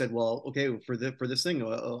 And she said, "Well, okay, for this thing,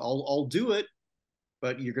 I'll do it,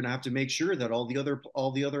 but you're gonna have to make sure that all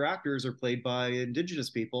the other actors are played by indigenous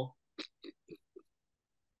people."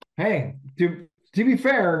 Hey, to be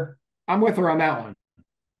fair, I'm with her on that one.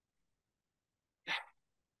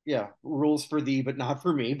 Yeah, rules for thee, but not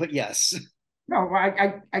for me. But yes. No,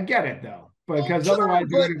 I get it though, because Sure,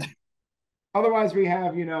 otherwise we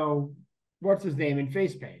have, you know, what's his name in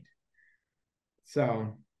face paint.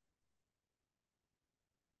 So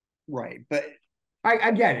right, but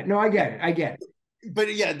I get it. No, I get it. I get it.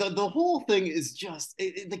 But yeah, the whole thing is just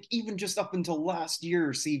like even just up until last year,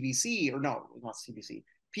 CBC or no, not CBC,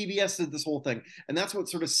 PBS did this whole thing, and that's what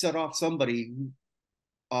sort of set off somebody,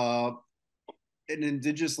 an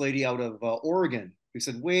indigenous lady out of Oregon, who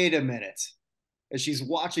said, "Wait a minute," as she's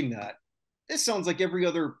watching that, this sounds like every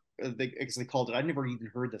other. As they called it, I'd never even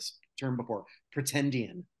heard this term before,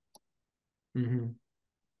 pretendian. Mm-hmm.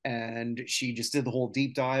 And she just did the whole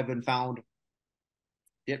deep dive and found,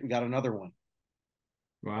 yeah, we got another one.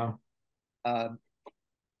 Wow. I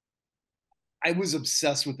was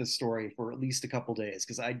obsessed with this story for at least a couple days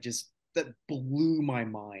because that blew my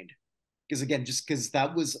mind. Because again, just because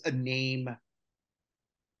that was a name,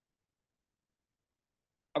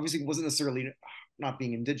 obviously it wasn't necessarily, not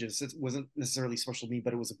being indigenous, it wasn't necessarily special to me,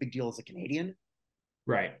 but it was a big deal as a Canadian.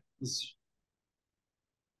 Right.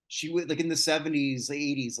 She would, like, in the 70s,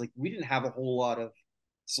 80s, like we didn't have a whole lot of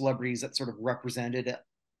celebrities that sort of represented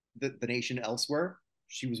the nation elsewhere.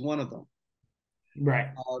 She was one of them. Right.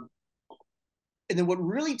 And then what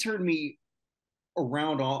really turned me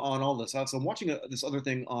around on all this, so I'm watching this other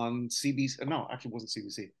thing on CBC. No, actually, it wasn't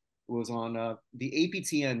CBC. It was on the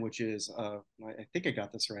APTN, which is, I think I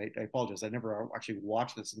got this right. I apologize. I never actually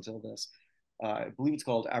watched this until this. I believe it's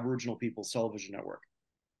called Aboriginal People's Television Network.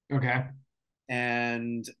 Okay.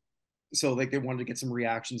 And so, like, they wanted to get some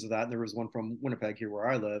reactions of that. And there was one from Winnipeg, here where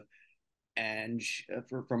I live, and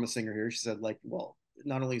from a singer here. She said, like, well,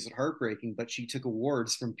 not only is it heartbreaking, but she took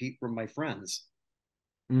awards from my friends,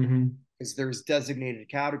 mm-hmm. because there's designated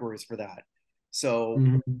categories for that. So,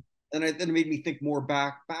 mm-hmm. and then it made me think more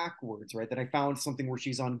backwards, right? That I found something where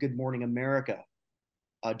she's on Good Morning America,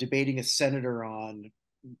 debating a senator on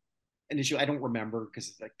an issue I don't remember because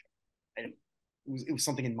it's like it was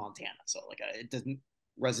something in Montana, so like it didn't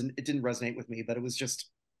resonate with me, but it was just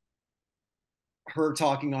her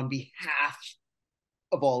talking on behalf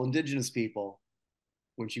of all Indigenous people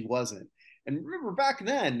when she wasn't. And remember back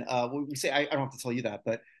then, we say, I don't have to tell you that,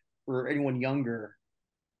 but for anyone younger,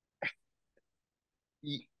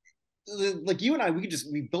 like you and I,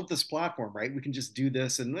 we built this platform, right? We can just do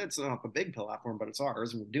this, and it's not a big platform, but it's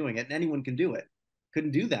ours, and we're doing it, and anyone can do it.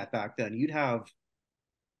 Couldn't do that back then. You have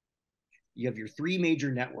your three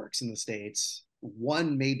major networks in the States,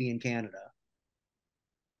 one maybe in Canada.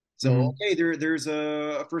 So, mm-hmm. okay, there's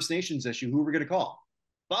a First Nations issue. Who are we going to call?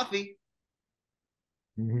 Buffy.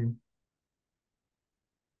 Mm-hmm.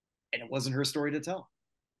 And it wasn't her story to tell.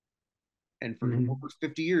 And for mm-hmm. over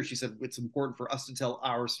 50 years, she said it's important for us to tell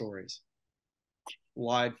our stories.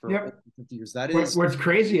 Lied for yep. over 50 years. That is what's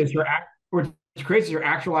crazy is her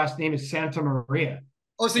actual last name is Santa Maria.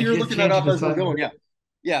 Oh, so you're looking that up as we're going, yeah.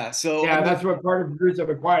 Yeah, so yeah, that's what part of Roots of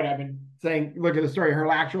It Quiet. I've been saying, look at the story. Her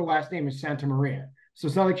actual last name is Santa Maria. So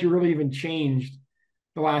it's not like she really even changed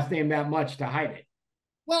the last name that much to hide it.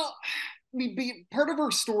 Well, I mean, part of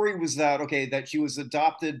her story was that, okay, that she was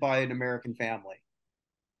adopted by an American family.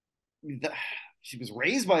 She was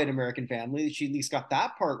raised by an American family. She at least got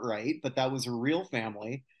that part right, but that was her real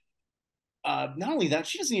family. Not only that,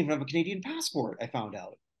 she doesn't even have a Canadian passport, I found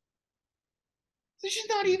out. So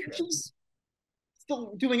she's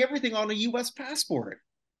still doing everything on a US passport.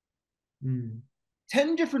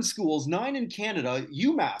 10 different schools, 9 in Canada.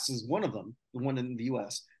 UMass is one of them, the one in the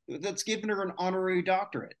US, that's given her an honorary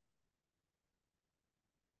doctorate.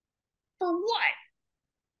 For what?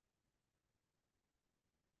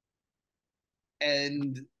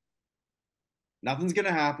 and nothing's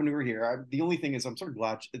gonna happen to her here. The only thing is, I'm sort of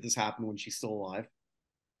glad this happened when she's still alive.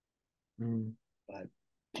 But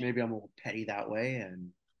maybe I'm a little petty that way. And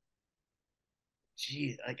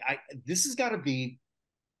gee, like this has got to be.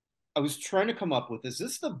 I was trying to come up with this.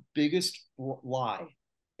 This is the biggest lie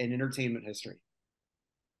in entertainment history.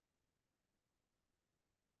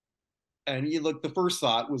 And you look, the first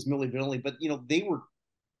thought was Milli Vanilli, but they were.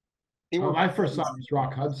 My first thought was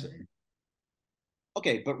Rock Hudson.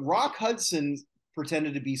 Okay, but Rock Hudson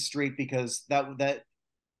pretended to be straight because that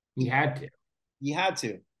he had to. He had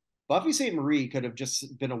to. Buffy St. Marie could have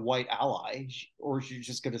just been a white ally, or she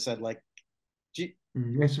just could have said like,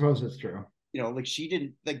 I suppose that's true. Like she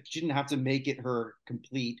didn't have to make it her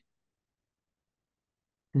complete.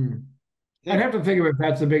 I'd have to think of if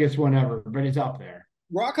that's the biggest one ever, but it's up there.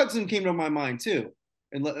 Rock Hudson came to my mind too,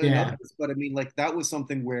 and others, but I mean, like that was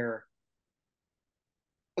something where.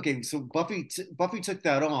 Okay, so Buffy took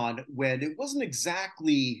that on when it wasn't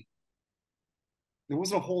exactly. There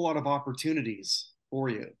wasn't a whole lot of opportunities for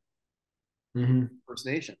you. First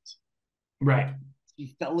Nations, right?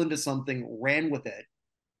 She fell into something, ran with it,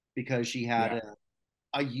 because she had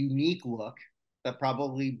a unique look that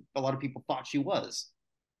probably a lot of people thought she was.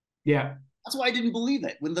 Yeah, that's why I didn't believe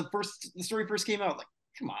it when the story first came out. Like,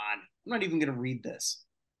 come on, I'm not even gonna read this.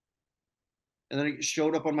 And then it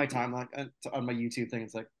showed up on my timeline, on my YouTube thing.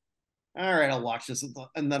 It's like, all right, I'll watch this.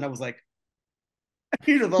 And then I was like,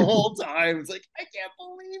 the whole time, it's like, I can't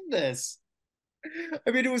believe this.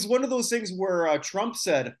 I mean, it was one of those things where Trump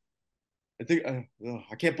said, I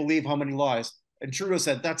can't believe how many lies. And Trudeau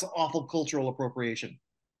said, that's awful cultural appropriation.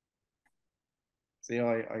 See how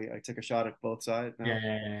I took a shot at both sides? No?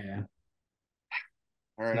 Yeah.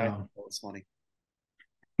 All right, no. I thought that was funny.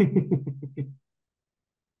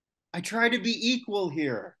 I try to be equal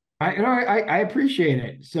here. I appreciate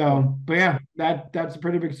it. So, but yeah, that's a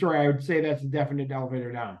pretty big story. I would say that's a definite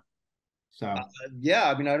elevator down. So yeah,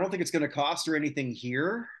 I mean, I don't think it's going to cost her anything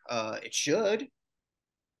here. It should,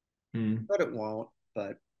 but it won't.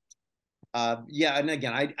 But yeah, and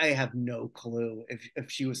again, I have no clue if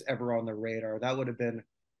she was ever on the radar. That would have been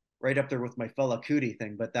right up there with my fella Cootie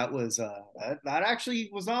thing. But that was that actually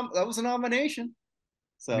was that was a nomination.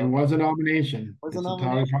 So it was a nomination. It's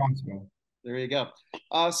entirely possible. There you go.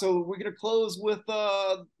 So we're gonna close with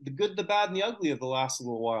the good, the bad, and the ugly of the last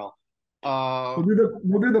little while. We'll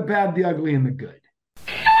do the bad, the ugly, and the good.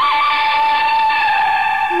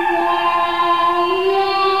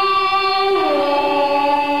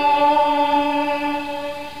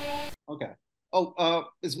 Okay. Oh,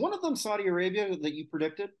 is one of them Saudi Arabia that you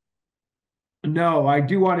predicted? No, I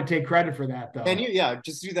do want to take credit for that, though. And yeah,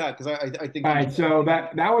 just do that because I think. All right, so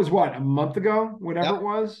that was what, a month ago, whatever it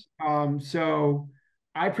was. So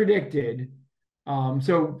I predicted.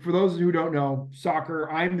 So for those who don't know, soccer,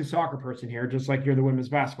 I'm the soccer person here, just like you're the women's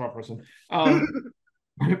basketball person.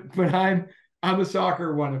 But I'm the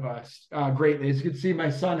soccer one of us greatly. As you can see,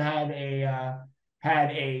 my son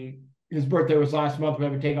had his birthday was last month. We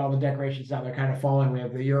have to take all the decorations down. They're kind of falling. We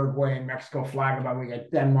have the Uruguay and Mexico flag above. We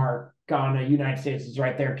got Denmark, Ghana, United States is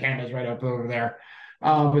right there. Canada's right up over there.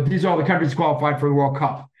 But these are all the countries qualified for the World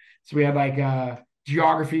Cup. So we had like a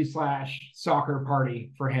geography / soccer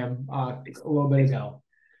party for him a little bit ago.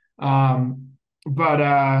 So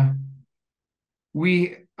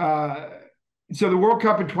the World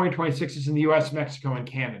Cup in 2026 is in the US, Mexico, and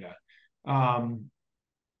Canada.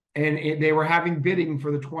 And they were having bidding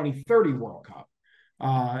for the 2030 World Cup.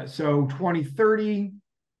 So 2030,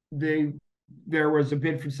 there was a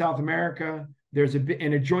bid from South America. There's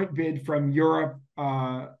a joint bid from Europe,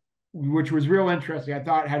 which was real interesting. I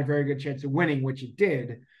thought it had a very good chance of winning, which it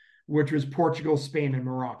did, which was Portugal, Spain, and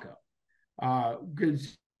Morocco. Good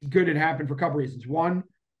it happened for a couple reasons. One,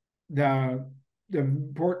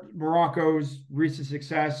 Morocco's recent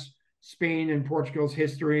success, Spain and Portugal's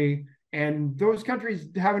history, and those countries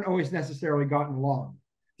haven't always necessarily gotten along.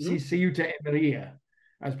 See Ceuta and Melilla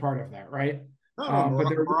as part of that, right? But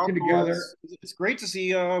they're working together. It's great to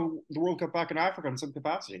see the World Cup back in Africa in some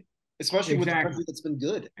capacity, especially with a country that's been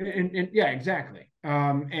good. And yeah, exactly.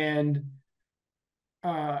 I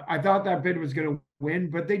thought that bid was going to win,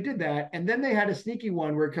 but they did that. And then they had a sneaky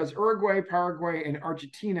one where, because Uruguay, Paraguay, and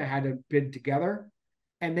Argentina had a bid together,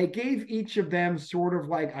 and they gave each of them sort of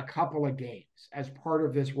like a couple of games as part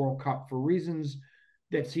of this World Cup for reasons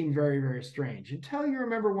that seemed very, very strange. Until you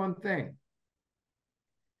remember one thing.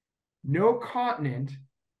 No continent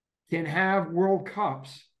can have World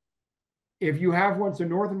Cups if you have one. So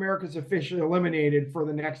North America's officially eliminated for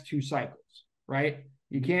the next 2 cycles, right?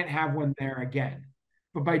 You can't have one there again.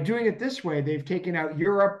 But by doing it this way, they've taken out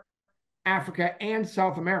Europe, Africa, and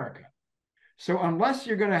South America. So unless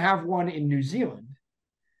you're going to have one in New Zealand,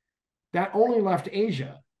 that only left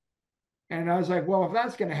Asia. And I was like, well, if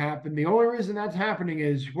that's going to happen, the only reason that's happening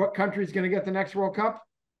is what country is going to get the next World Cup?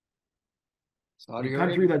 The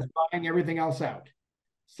country that's buying everything else out,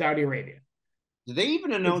 Saudi Arabia. Did they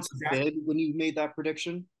even announce a bid when you made that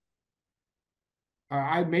prediction?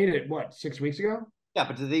 I made it, 6 weeks ago? Yeah,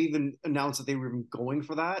 but did they even announce that they were even going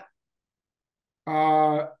for that?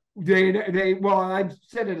 Well, I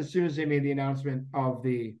said it as soon as they made the announcement of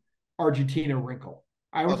the Argentina wrinkle.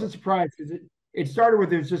 I wasn't surprised because it started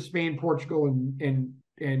with it was just Spain, Portugal, and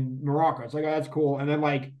Morocco. It's like, oh, that's cool. And then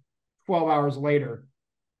 12 hours later,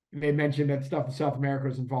 they mentioned that stuff in South America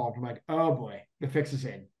was involved. I'm like, oh boy, the fix is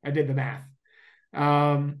in. I did the math.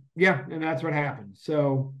 Yeah, and that's what happened.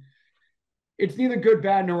 So it's neither good,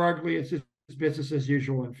 bad, nor ugly. It's just business as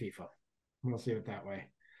usual in FIFA. We'll see it that way.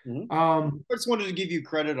 Mm-hmm. I just wanted to give you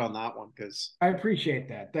credit on that one because I appreciate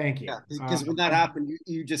that. Thank you. Yeah, because when that happened,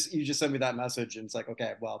 you just sent me that message, and it's like,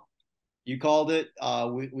 okay, well, you called it.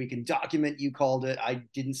 We can document you called it. I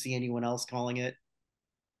didn't see anyone else calling it.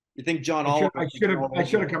 You think John Oliver? I should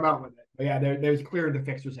have come out with it. But yeah, there's clear the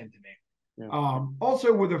fix was in to me. Yeah.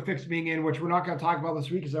 Also, with the fix being in, which we're not going to talk about this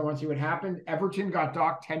week because I want to see what happened. Everton got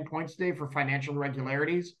docked 10 points today for financial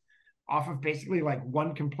irregularities off of basically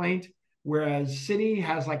one complaint, whereas City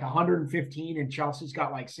has 115 and Chelsea's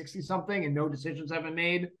got 60 something and no decisions have been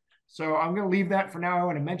made. So I'm going to leave that for now. I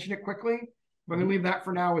want to mention it quickly. I'm going to leave that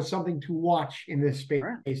for now as something to watch in this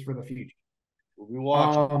space for the future. We'll be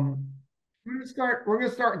watching. We're going to start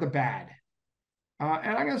with the bad.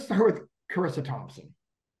 And I'm going to start with Charissa Thompson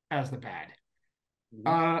as the bad.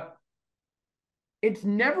 It's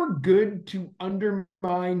never good to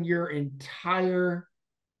undermine your entire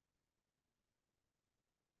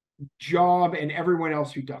job and everyone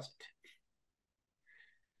else who does it.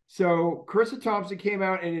 So Charissa Thompson came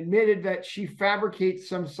out and admitted that she fabricates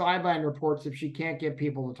some sideline reports if she can't get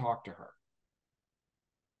people to talk to her.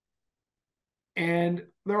 And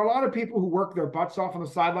there are a lot of people who work their butts off on the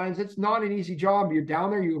sidelines. It's not an easy job. You're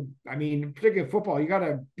down there. Particularly football, you got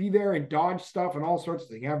to be there and dodge stuff and all sorts of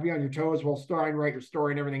things. You have to be on your toes while trying to write your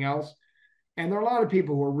story and everything else. And there are a lot of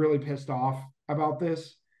people who are really pissed off about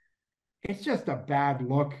this. It's just a bad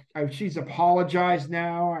look. She's apologized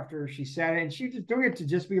now after she said it. And she was just doing it to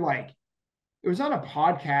just be it was on a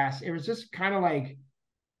podcast. It was just kind of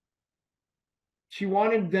she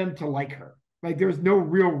wanted them to like her. There was no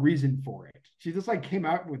real reason for it. She just came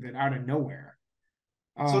out with it out of nowhere.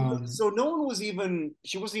 So no one was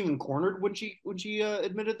she wasn't even cornered when she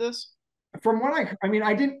admitted this? From what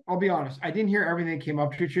I'll be honest, I didn't hear everything that came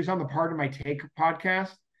up to it. She was on the Part of My Take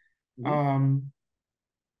podcast. Mm-hmm.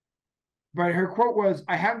 But her quote was,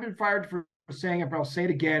 I haven't been fired for saying it, but I'll say it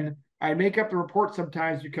again. I make up the report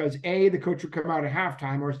sometimes because A, the coach would come out at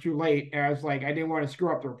halftime or it's too late. And I was I didn't want to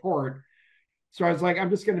screw up the report. So I was I'm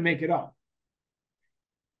just going to make it up.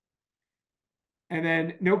 And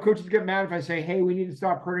then no coaches get mad if I say, hey, we need to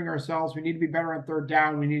stop hurting ourselves. We need to be better on third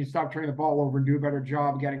down. We need to stop turning the ball over and do a better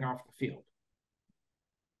job getting off the field.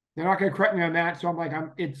 They're not going to correct me on that. So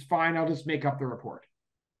I'm it's fine. I'll just make up the report.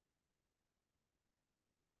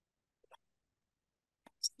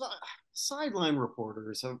 Sideline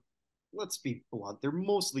reporters, let's be blunt, they're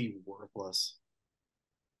mostly worthless.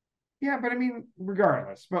 Yeah, but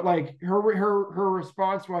regardless. But her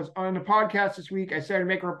response was, on the podcast this week, I started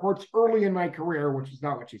making reports early in my career, which is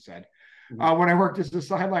not what she said. Mm-hmm. When I worked as a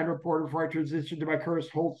sideline reporter before I transitioned to my current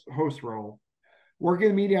host role. Working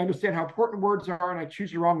in the media, I understand how important words are, and I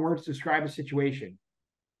choose the wrong words to describe a situation.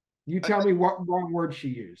 You tell me what wrong words she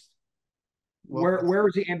used. Well, where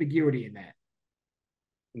is the ambiguity in that?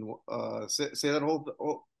 Say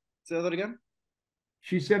that again.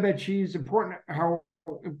 She said that she's important.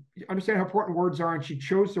 Understand how important words are, and she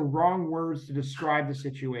chose the wrong words to describe the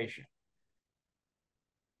situation.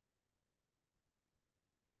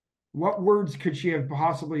 What words could she have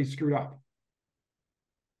possibly screwed up?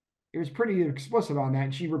 It was pretty explicit on that,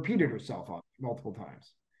 and she repeated herself on multiple times.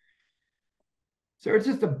 So it's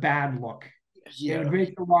just a bad look. Yeah. And it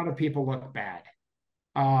makes a lot of people look bad.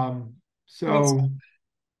 I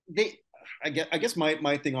guess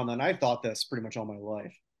my thing on that, and I've thought this pretty much all my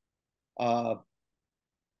life.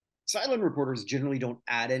 Sideline reporters generally don't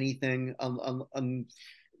add anything. In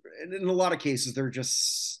a lot of cases,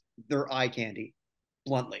 they're eye candy,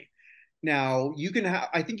 bluntly. Now you can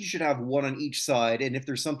I think you should have one on each side, and if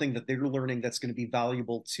there's something that they're learning that's going to be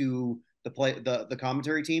valuable to the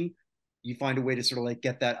commentary team, you find a way to sort of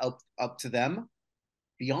get that up to them.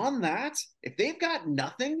 Beyond that, if they've got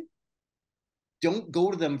nothing, don't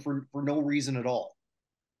go to them for no reason at all.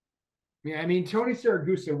 Yeah, Tony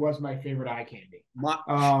Saragusa was my favorite eye candy.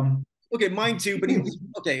 Okay, mine too, but he was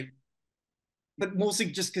okay. But mostly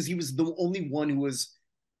just because he was the only one who was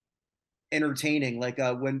entertaining. Like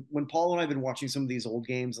when Paul and I've been watching some of these old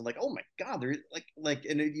games, and like, oh my god, they're like,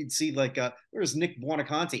 and you'd see like there's Nick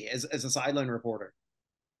Buonaconti as a sideline reporter,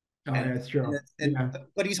 Oh, and that's true. Yeah.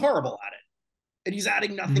 but he's horrible at it, and he's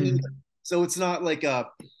adding nothing Mhm. either. So it's not like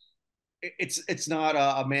it's not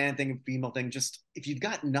a man thing, a female thing. Just if you've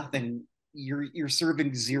got nothing, you're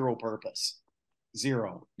serving zero purpose,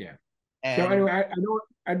 zero. Yeah. So And anyway,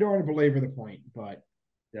 I don't want to belabor the point, but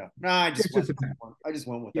yeah, no, I just it's went, just a bad. I just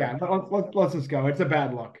went with Yeah, that. let's just go. It's a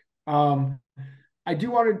bad look. I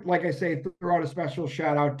do want to, like I say, throw out a special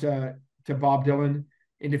shout out to Bob Dylan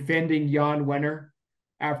in defending Jan Wenner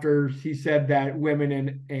after he said that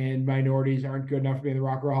women and minorities aren't good enough to be in the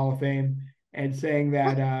Rock and Roll Hall of Fame, and saying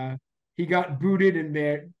that he got booted and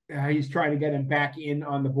that he's trying to get him back in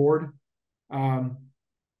on the board.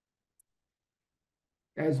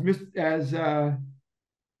 As the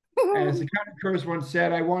County Curse once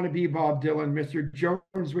said, I want to be Bob Dylan. Mr.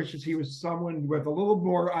 Jones wishes he was someone with a little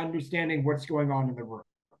more understanding of what's going on in the room.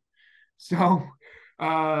 So,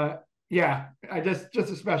 yeah, I just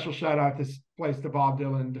a special shout out this place to Bob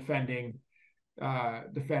Dylan defending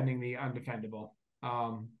the undefendable.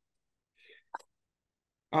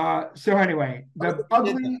 So anyway, the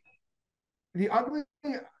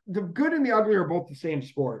good and the ugly are both the same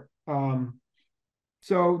sport.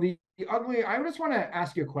 So the ugly, I just want to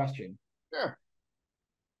ask you a question. Sure.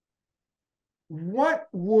 What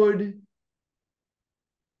would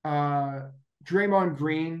Draymond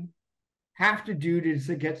Green have to do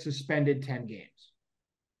to get suspended 10 games?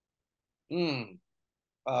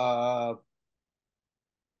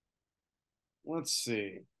 Let's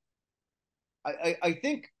see. I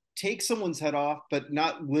think take someone's head off, but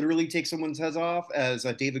not literally take someone's head off, as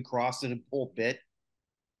David Cross did a whole bit.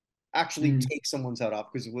 Actually, take someone's head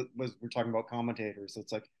off, because we're talking about commentators.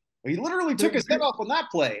 It's like, well, he literally took his head off on that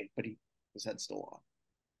play, but his head's still on.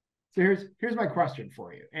 So here's my question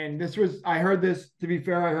for you. And I heard this, to be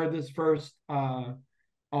fair, I heard this first on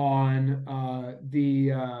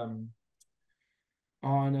the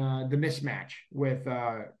mismatch with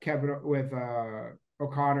Kevin, with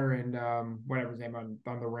O'Connor and whatever his name on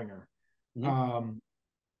the Ringer. Mm-hmm.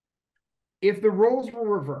 If the roles were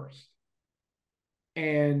reversed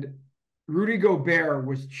and Rudy Gobert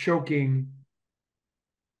was choking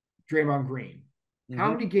Draymond Green,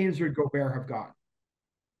 how many games would Gobert have gotten?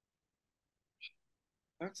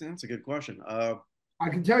 That's a good question. I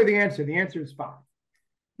can tell you the answer. The answer is 5.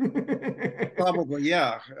 Probably,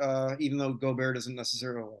 yeah. Even though Gobert doesn't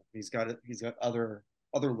necessarily, he's got other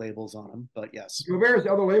labels on him, but yes. Gobert has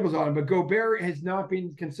other labels on him, but Gobert has not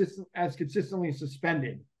been consistently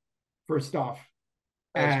suspended for stuff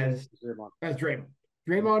as Draymond.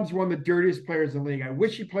 Draymond's one of the dirtiest players in the league. I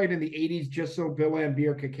wish he played in the 80s just so Bill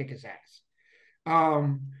Laimbeer could kick his ass.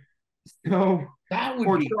 So that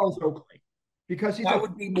would be Charles Oakley, because that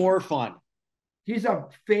would be more fun. He's a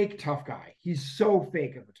fake tough guy. He's so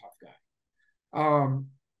fake of a tough guy.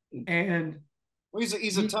 And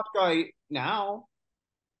he's a tough guy now.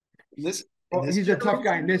 He's a tough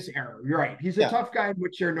guy in this era. You're right. He's a tough guy in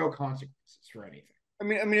which there are no consequences for anything. I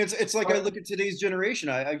mean, it's like I look at today's generation.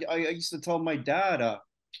 I used to tell my dad,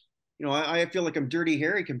 I feel like I'm Dirty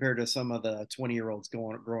Harry compared to some of the 20-year-olds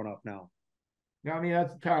growing up now. Yeah, I mean,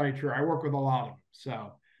 that's entirely true. I work with a lot of them.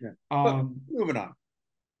 So, moving on.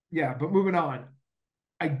 Yeah, but moving on.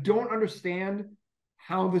 I don't understand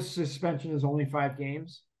how the suspension is only 5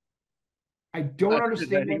 games. I don't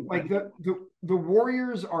understand it. Like the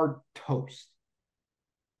Warriors are toast.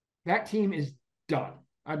 That team is done.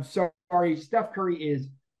 I'm sorry. Steph Curry is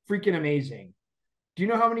freaking amazing. Do you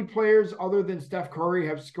know how many players other than Steph Curry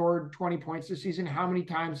have scored 20 points this season? How many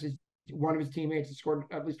times has one of his teammates has scored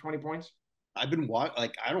at least 20 points? I've been I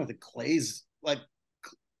don't think Clay's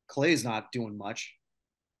not doing much.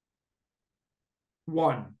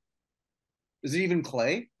 1. Is it even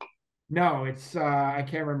Clay? No, it's I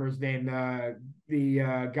can't remember his name.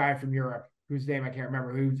 The guy from Europe whose name I can't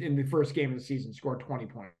remember, who's in the first game of the season scored 20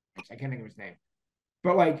 points. I can't think of his name.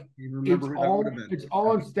 But it's all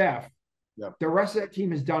on Steph. Yeah. The rest of that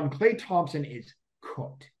team is done. Klay Thompson is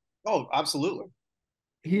cooked. Oh, absolutely.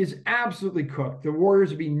 He is absolutely cooked. The Warriors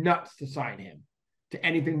would be nuts to sign him to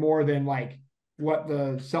anything more than like what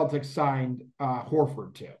the Celtics signed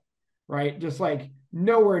Horford to, right? Just like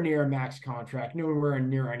nowhere near a max contract, nowhere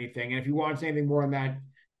near anything. And if he wants anything more than that,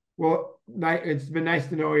 well, it's been nice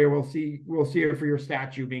to know you. We'll see it for your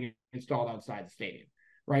statue being installed outside the stadium,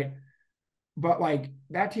 right? But like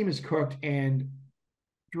that team is cooked, and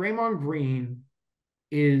Draymond Green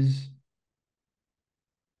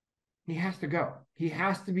he has to go. He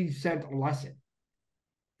has to be sent a lesson.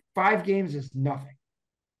 5 games is nothing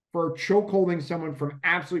for choke holding someone from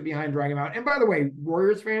absolutely behind, dragging him out. And by the way,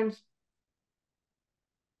 Warriors fans,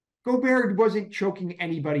 Gobert wasn't choking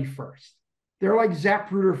anybody first. They're like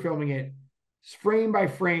Zapruder filming it frame by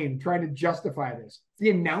frame, trying to justify this.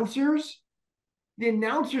 The announcers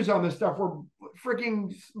on this stuff were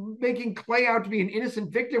freaking making Clay out to be an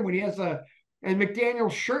innocent victim when he has a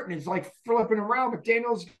McDaniel's shirt and it's like flipping around.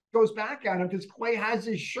 McDaniel's goes back at him because Clay has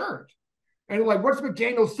his shirt. And like, what's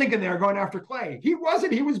McDaniel's thinking there going after Clay? He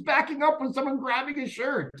wasn't. He was backing up with someone grabbing his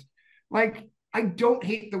shirt. Like, I don't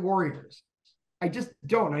hate the Warriors. I just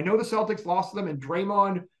don't. I know the Celtics lost them and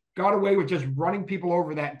Draymond got away with just running people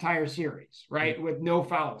over that entire series, right? With no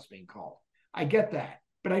fouls being called. I get that.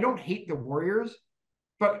 But I don't hate the Warriors.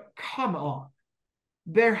 But come on.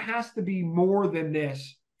 There has to be more than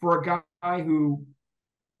this for a guy who,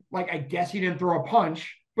 like, I guess he didn't throw a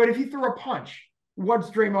punch. But if he threw a punch, what's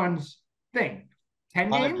Draymond's thing? 10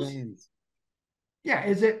 games? Yeah.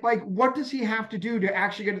 Is it like, what does he have to do to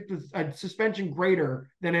actually get a suspension greater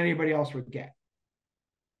than anybody else would get?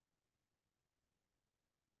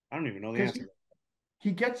 I don't even know the answer.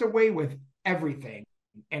 He gets away with everything,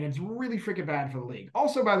 and it's really freaking bad for the league.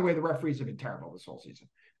 Also, by the way, the referees have been terrible this whole season.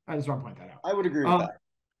 I just want to point that out. I would agree with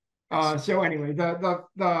that. So anyway,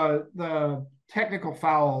 the technical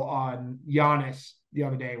foul on Giannis the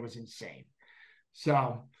other day was insane.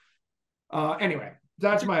 So anyway,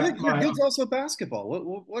 that's my it's also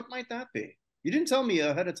basketball. What might that be? You didn't tell me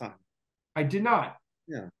ahead of time. I did not.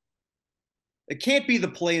 Yeah. It can't be the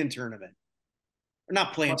play-in tournament. Or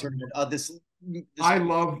not play-in tournament. This I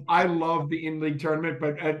love the in-league tournament,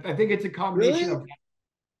 but I think it's a combination of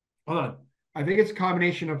hold on. I think it's a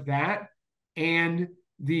combination of that and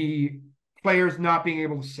the players not being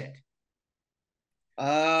able to sit.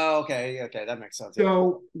 Okay, that makes sense.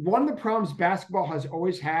 So one of the problems basketball has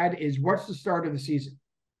always had is what's the start of the season?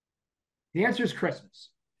 The answer is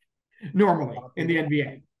Christmas, normally in the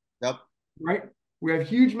NBA. Yep. Right? We have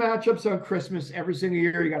huge matchups on Christmas every single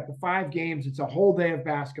year. You got the 5 games. It's a whole day of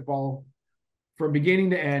basketball from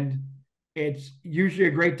beginning to end. It's usually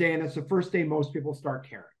a great day, and it's the first day most people start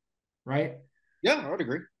caring, right? Yeah, I would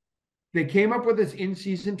agree. They came up with this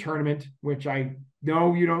in-season tournament, which I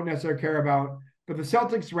know you don't necessarily care about, but the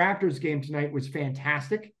Celtics-Raptors game tonight was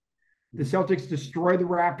fantastic. The Celtics destroyed the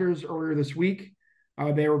Raptors earlier this week.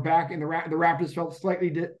 They were back in the Raptors felt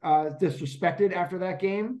slightly disrespected after that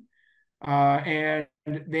game. And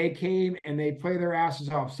they came and they played their asses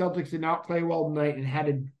off. Celtics did not play well tonight and had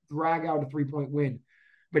to drag out a 3-point win.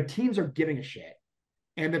 But teams are giving a shit.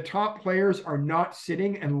 And the top players are not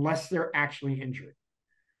sitting unless they're actually injured.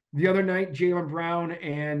 The other night, Jaylen Brown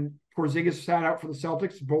and Porzingis sat out for the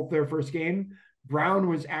Celtics, both their first game. Brown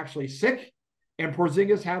was actually sick, and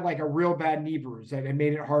Porzingis had like a real bad knee bruise that it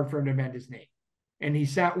made it hard for him to mend his knee. And he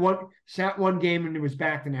sat one game and he was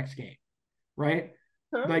back the next game, right?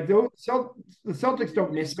 Like the Celtics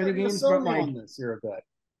don't miss many games, but like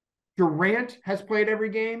Durant has played every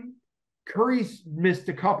game. Curry's missed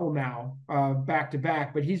a couple now, back to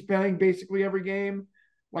back, but he's playing basically every game.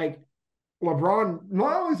 Like LeBron,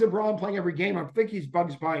 not only is LeBron playing every game, I think he's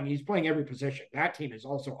Bugs Bunny. He's playing every position. That team is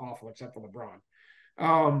also awful except for LeBron.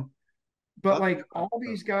 But like all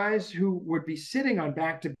these guys who would be sitting on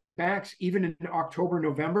back-to-backs, even in October,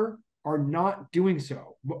 November, are not doing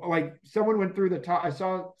so. Like someone went through the top. I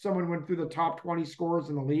saw someone went through the top 20 scorers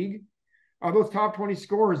in the league. Of those top 20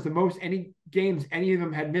 scorers, the most any games any of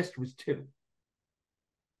them had missed was 2.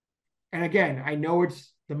 And again, I know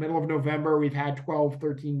it's the middle of November. We've had 12,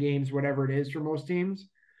 13 games, whatever it is for most teams.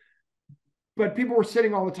 But people were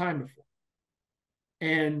sitting all the time before.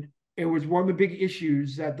 And it was one of the big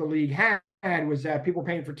issues that the league had was that people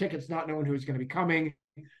paying for tickets not knowing who's going to be coming,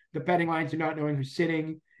 the betting lines are not knowing who's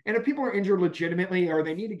sitting. And if people are injured legitimately or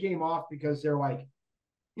they need a game off because they're like,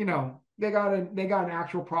 you know, they got an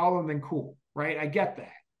actual problem, then cool, right? I get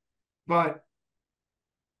that. But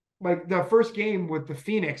like the first game with the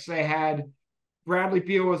Phoenix, they had Bradley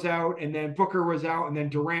Beal was out, and then Booker was out, and then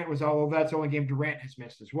Durant was out. Well, that's the only game Durant has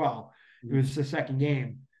missed as well. It was the second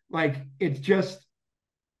game. Like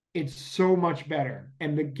it's so much better.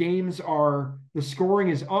 And the scoring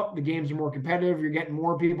is up. The games are more competitive. You're getting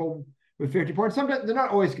more people with 50 points. Sometimes they're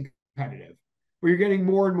not always competitive, but you're getting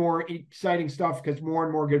more and more exciting stuff because more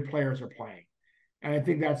and more good players are playing. And I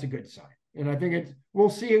think that's a good sign. And I think we'll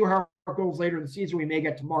see how it goes later in the season. We may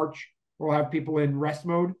get to March. We'll have people in rest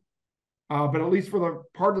mode. But at least for the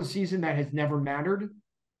part of the season that has never mattered,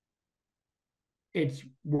 it's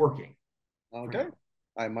working. Okay.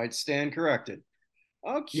 I might stand corrected.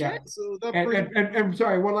 Okay, Yeah. so that And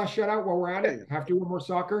sorry, one last shout out while we're at Yeah. it. Have to do one more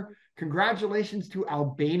soccer. Congratulations to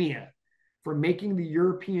Albania for making the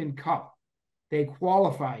European Cup. They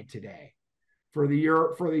qualified today for the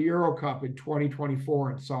Euro Cup in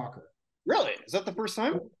 2024 in soccer. Really? Is that the first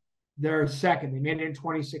time? They're second. They made it in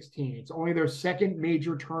 2016. It's only their second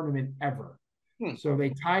major tournament ever. So they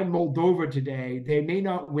tied Moldova today. They may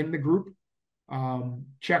not win the group. The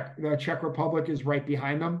Czech Republic is right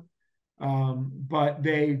behind them. But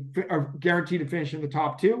they are guaranteed to finish in the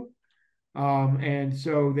top two. And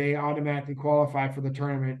so they automatically qualify for the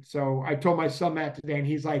tournament. So I told my son that today, and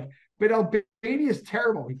he's like, but Albania is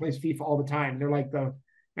terrible. He plays FIFA all the time. They're like the,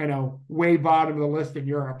 way bottom of the list in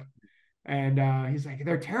Europe. And he's like,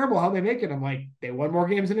 they're terrible. How they make it? I'm like, they won more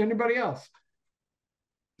games than anybody else.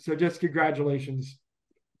 So just congratulations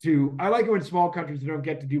I like it when small countries don't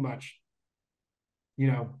get to do much,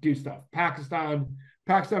 do stuff. Pakistan,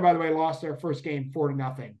 by the way, lost their first game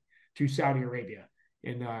 4-0 to Saudi Arabia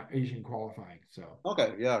in Asian qualifying. So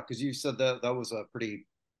okay, yeah, because you said that was a pretty.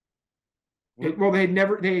 They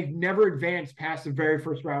never advanced past the very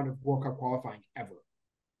first round of World Cup qualifying ever.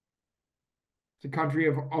 It's a country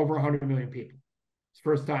of over 100 million people. It's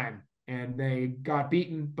first time, and they got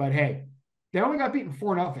beaten. But hey, they only got beaten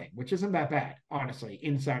 4-0, which isn't that bad, honestly,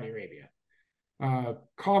 in Saudi Arabia.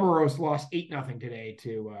 Comoros lost 8-0 today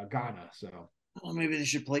to Ghana. So maybe they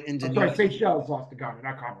should play Indonesia. I'm sorry, Seychelles lost to Ghana,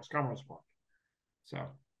 not Comoros. Comoros won. So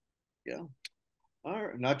yeah, all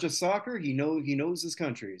right. Not just soccer. He knows his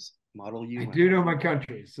countries. Model U. I do know my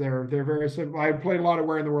countries. They're very simple. I played a lot of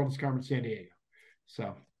Where in the World is Carmen Sandiego.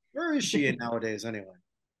 So where is she nowadays anyway?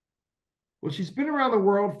 Well, she's been around the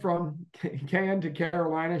world from Cannes to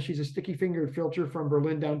Carolina. She's a sticky-fingered filcher from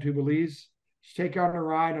Berlin down to Belize. She take on a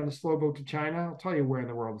ride on a slow boat to China. I'll tell you where in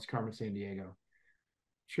the world is Carmen Sandiego.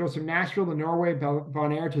 She goes from Nashville to Norway,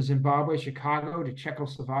 Bonaire to Zimbabwe, Chicago to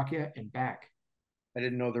Czechoslovakia, and back. I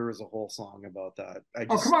didn't know there was a whole song about that.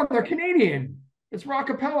 Oh, come on. They're Canadian. It's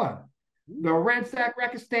rockapella. They'll ransack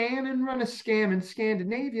Rakistan and run a scam in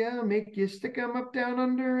Scandinavia. Make you stick 'em up down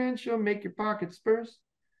under and she'll make your pockets burst.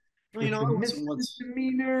 Well, I was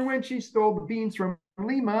misdemeanor when she stole the beans from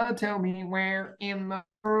Lima. Tell me where in the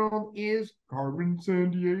world is Carmen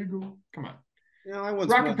Sandiego? Come on. Yeah, I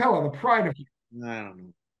once rockapella, the pride of. I don't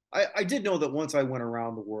know. I did know that once I went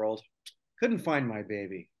around the world, couldn't find my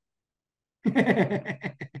baby.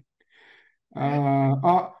 I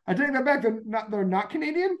take that back. They're not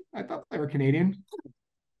Canadian. I thought they were Canadian. I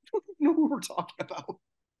don't know who we're talking about.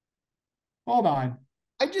 Hold on.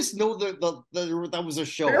 I just know that was a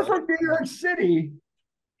show. They're from New York City.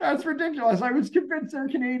 That's ridiculous. I was convinced they're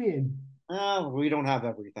Canadian. We don't have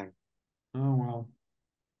everything. Oh well.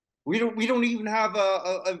 We don't even have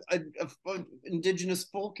a indigenous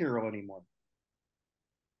folk hero anymore.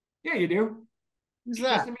 Yeah, you do. Who's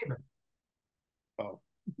that? Oh,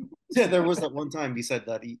 yeah. There was that one time he said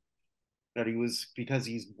that he was, because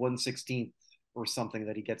he's 1/16 or something,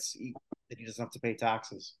 that he doesn't have to pay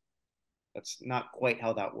taxes. That's not quite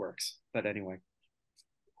how that works, but anyway.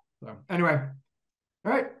 So anyway,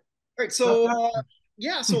 all right. So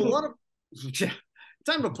yeah, so a lot of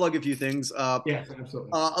time to plug a few things. Yes,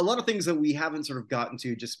 absolutely. A lot of things that we haven't sort of gotten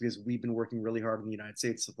to just because we've been working really hard in the United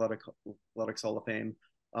States Athletics Hall of Fame.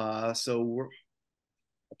 So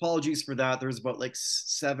apologies for that. There's about like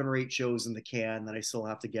 7 or 8 shows in the can that I still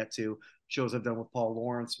have to get to. Shows I've done with Paul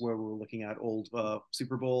Lawrence, where we're looking at old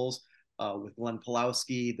Super Bowls. With Glenn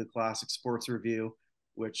Pulowski, the Classic Sports Review,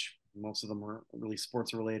 which most of them are really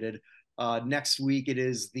sports related. Next week it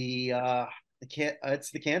is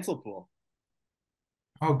it's the cancel pool.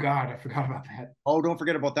 Oh God, I forgot about that. Oh, don't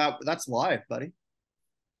forget about that. That's live, buddy.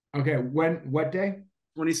 Okay, what day?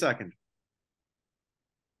 22nd.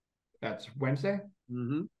 That's Wednesday?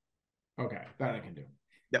 Mm-hmm. Okay, that I can do.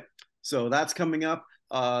 Yep. So that's coming up.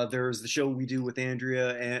 There's the show we do with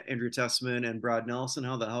Andrea Tessman and Brad Nelson.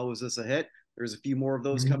 How the hell was this a hit? There's a few more of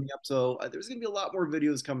those coming up. So there's going to be a lot more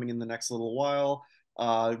videos coming in the next little while.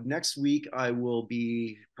 Next week, I will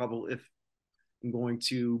be I'm going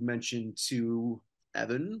to mention to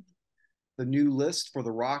Evan the new list for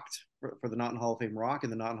the for the Not in Hall of Fame Rock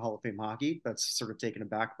and the Not in Hall of Fame Hockey. That's sort of taken a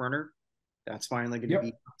back burner. That's finally going to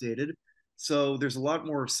be updated. So there's a lot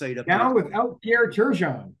more site up now without Pierre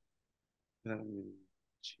Turgeon. All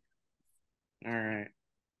right.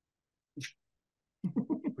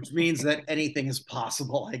 Which means that anything is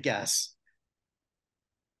possible, I guess.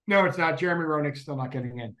 No, it's not. Jeremy Roenick's still not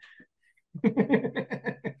getting in.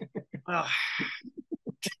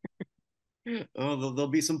 There'll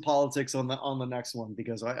be some politics on the next one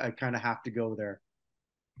because I kind of have to go there.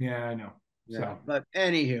 Yeah, I know. Yeah. So. But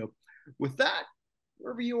anywho, with that,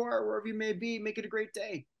 wherever you are, wherever you may be, make it a great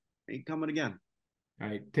day. Ain't coming again. All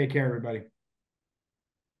right. Take care, everybody.